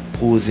is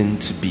posing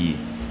to be.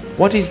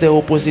 What is the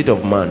opposite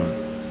of man?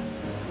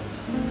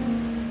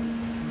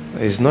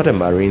 It's not a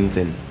marine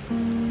thing.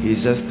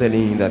 He's just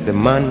telling you that the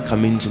man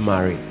coming to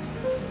marry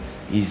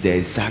is the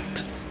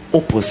exact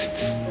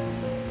opposite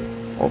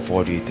of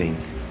what you think.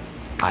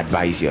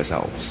 Advise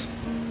yourselves.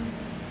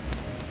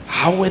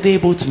 How were they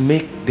able to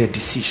make the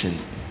decision?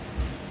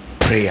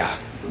 Prayer.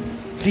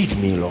 Lead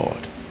me,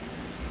 Lord.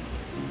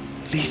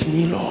 Lead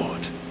me,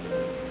 Lord.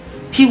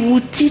 He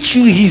will teach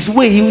you his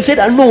way. He will say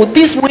that, no,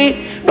 this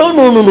way,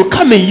 no,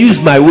 come and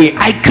use my way.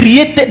 I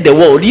created the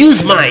world.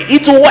 Use mine.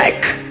 It will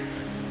work.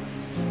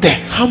 The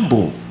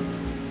humble,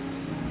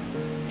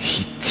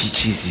 he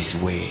teaches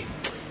his way.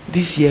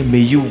 This year, may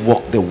you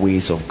walk the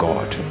ways of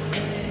God.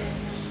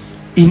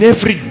 In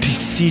every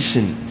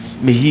decision,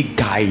 may he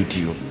guide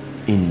you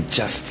in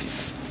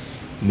justice.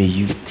 May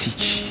you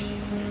teach.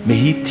 May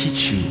he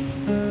teach you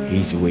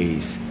his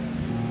ways.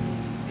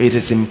 It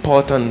is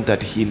important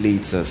that he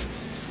leads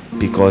us,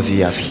 because he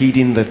has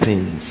hidden the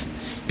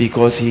things,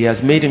 because he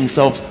has made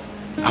himself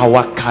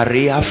our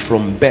career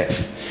from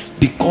birth,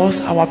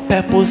 because our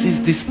purpose is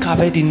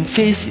discovered in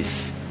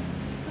phases.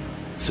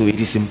 So it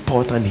is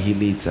important he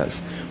leads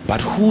us.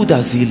 But who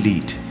does he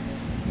lead?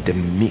 The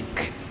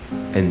meek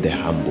and the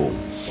humble.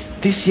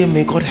 This year,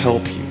 may God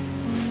help you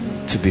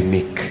to be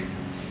meek.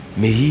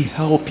 May he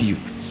help you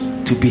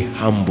to to be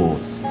humble.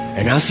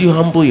 And as you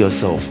humble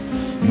yourself,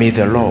 may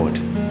the Lord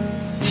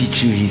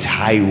teach you his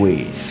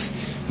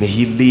highways. May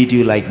he lead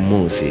you like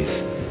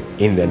Moses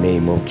in the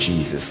name of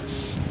Jesus.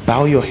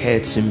 Bow your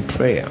heads in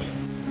prayer.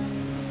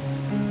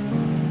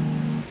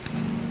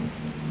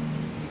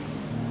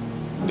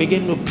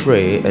 Begin to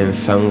pray and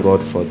thank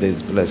God for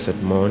this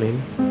blessed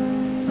morning.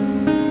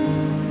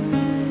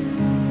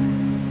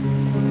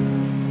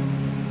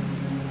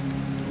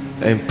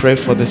 And pray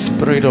for the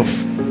spirit of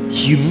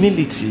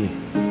humility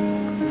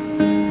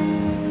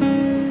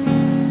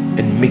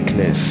and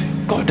meekness.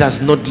 God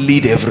does not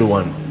lead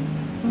everyone.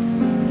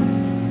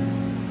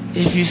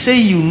 If you say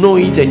you know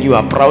it and you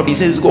are proud, he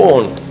says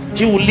go on,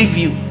 he will leave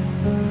you.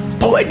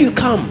 But when you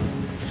come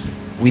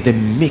with a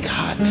meek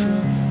heart,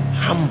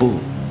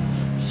 humble,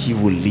 he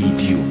will lead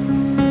you.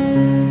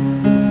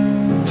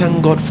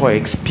 Thank God for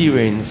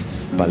experience,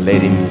 but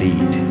let him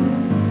lead.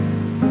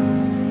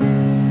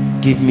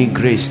 Give me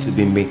grace to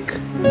be meek.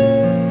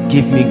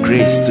 Give me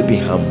grace to be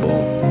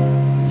humble.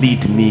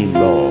 Lead me,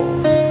 Lord.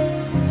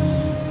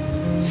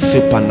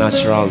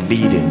 Supernatural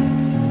leading.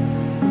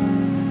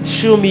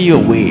 Show me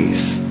your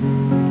ways.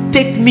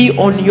 Take me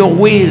on your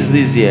ways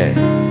this year.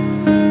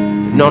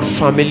 Not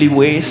family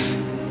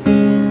ways.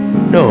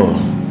 No.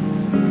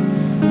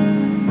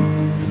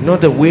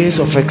 Not the ways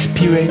of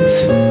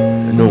experience.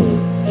 No.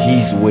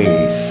 His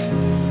ways.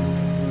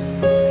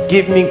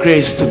 Give me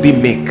grace to be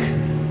meek.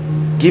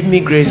 Give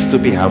me grace to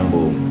be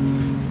humble.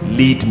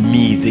 Lead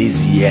me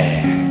this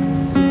year.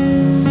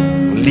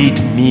 Lead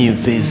me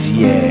this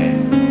year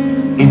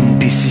in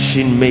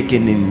decision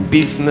making, in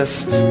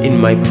business, in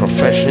my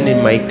profession,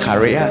 in my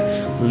career.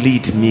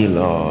 Lead me,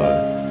 Lord.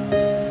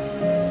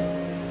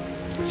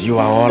 You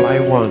are all I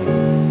want.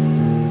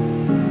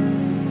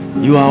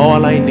 You are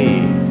all I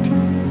need.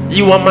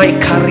 You are my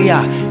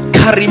career.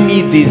 Carry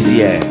me this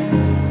year.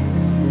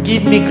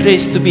 Give me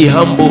grace to be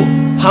humble.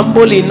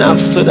 Humble enough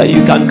so that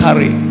you can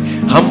carry.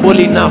 Humble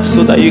enough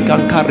so that you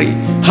can carry.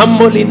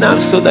 Humble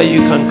enough so that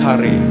you can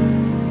carry.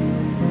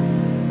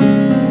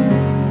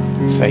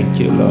 Thank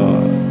you,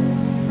 Lord.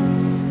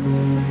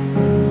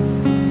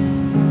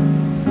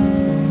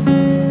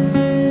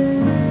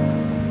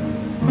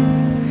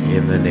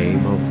 In the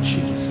name of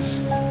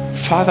Jesus.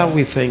 Father,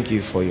 we thank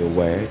you for your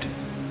word.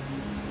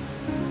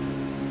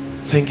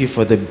 Thank you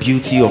for the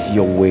beauty of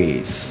your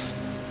ways.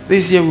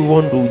 This year we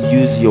want to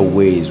use your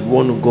ways. We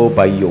want to go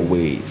by your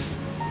ways.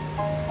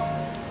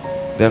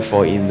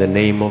 Therefore, in the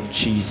name of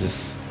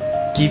Jesus,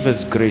 give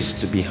us grace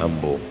to be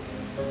humble.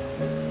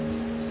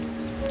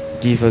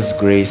 Give us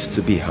grace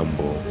to be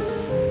humble.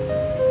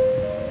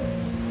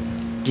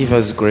 Give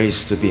us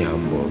grace to be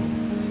humble.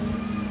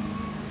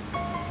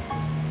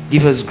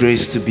 Give us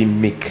grace to be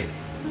meek.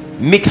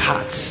 Meek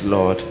hearts,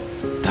 Lord,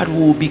 that we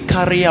will be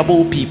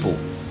carryable people.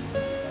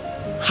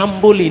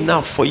 Humble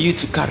enough for you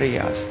to carry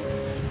us.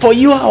 For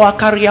you are our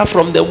carrier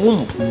from the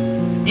womb,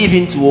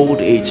 even to old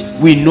age.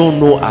 We know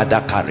no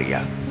other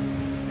carrier.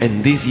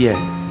 And this year,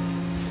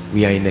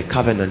 we are in a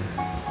covenant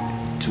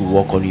to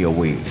walk on your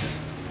ways.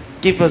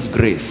 Give us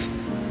grace.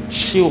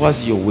 Show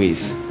us your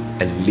ways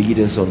and lead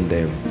us on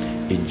them.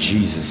 In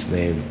Jesus'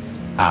 name,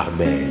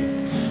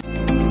 amen.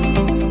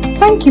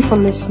 Thank you for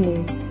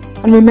listening.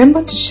 And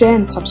remember to share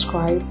and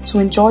subscribe to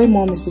enjoy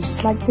more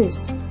messages like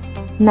this.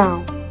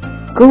 Now,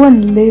 go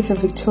and live a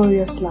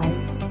victorious life.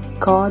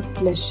 God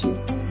bless you.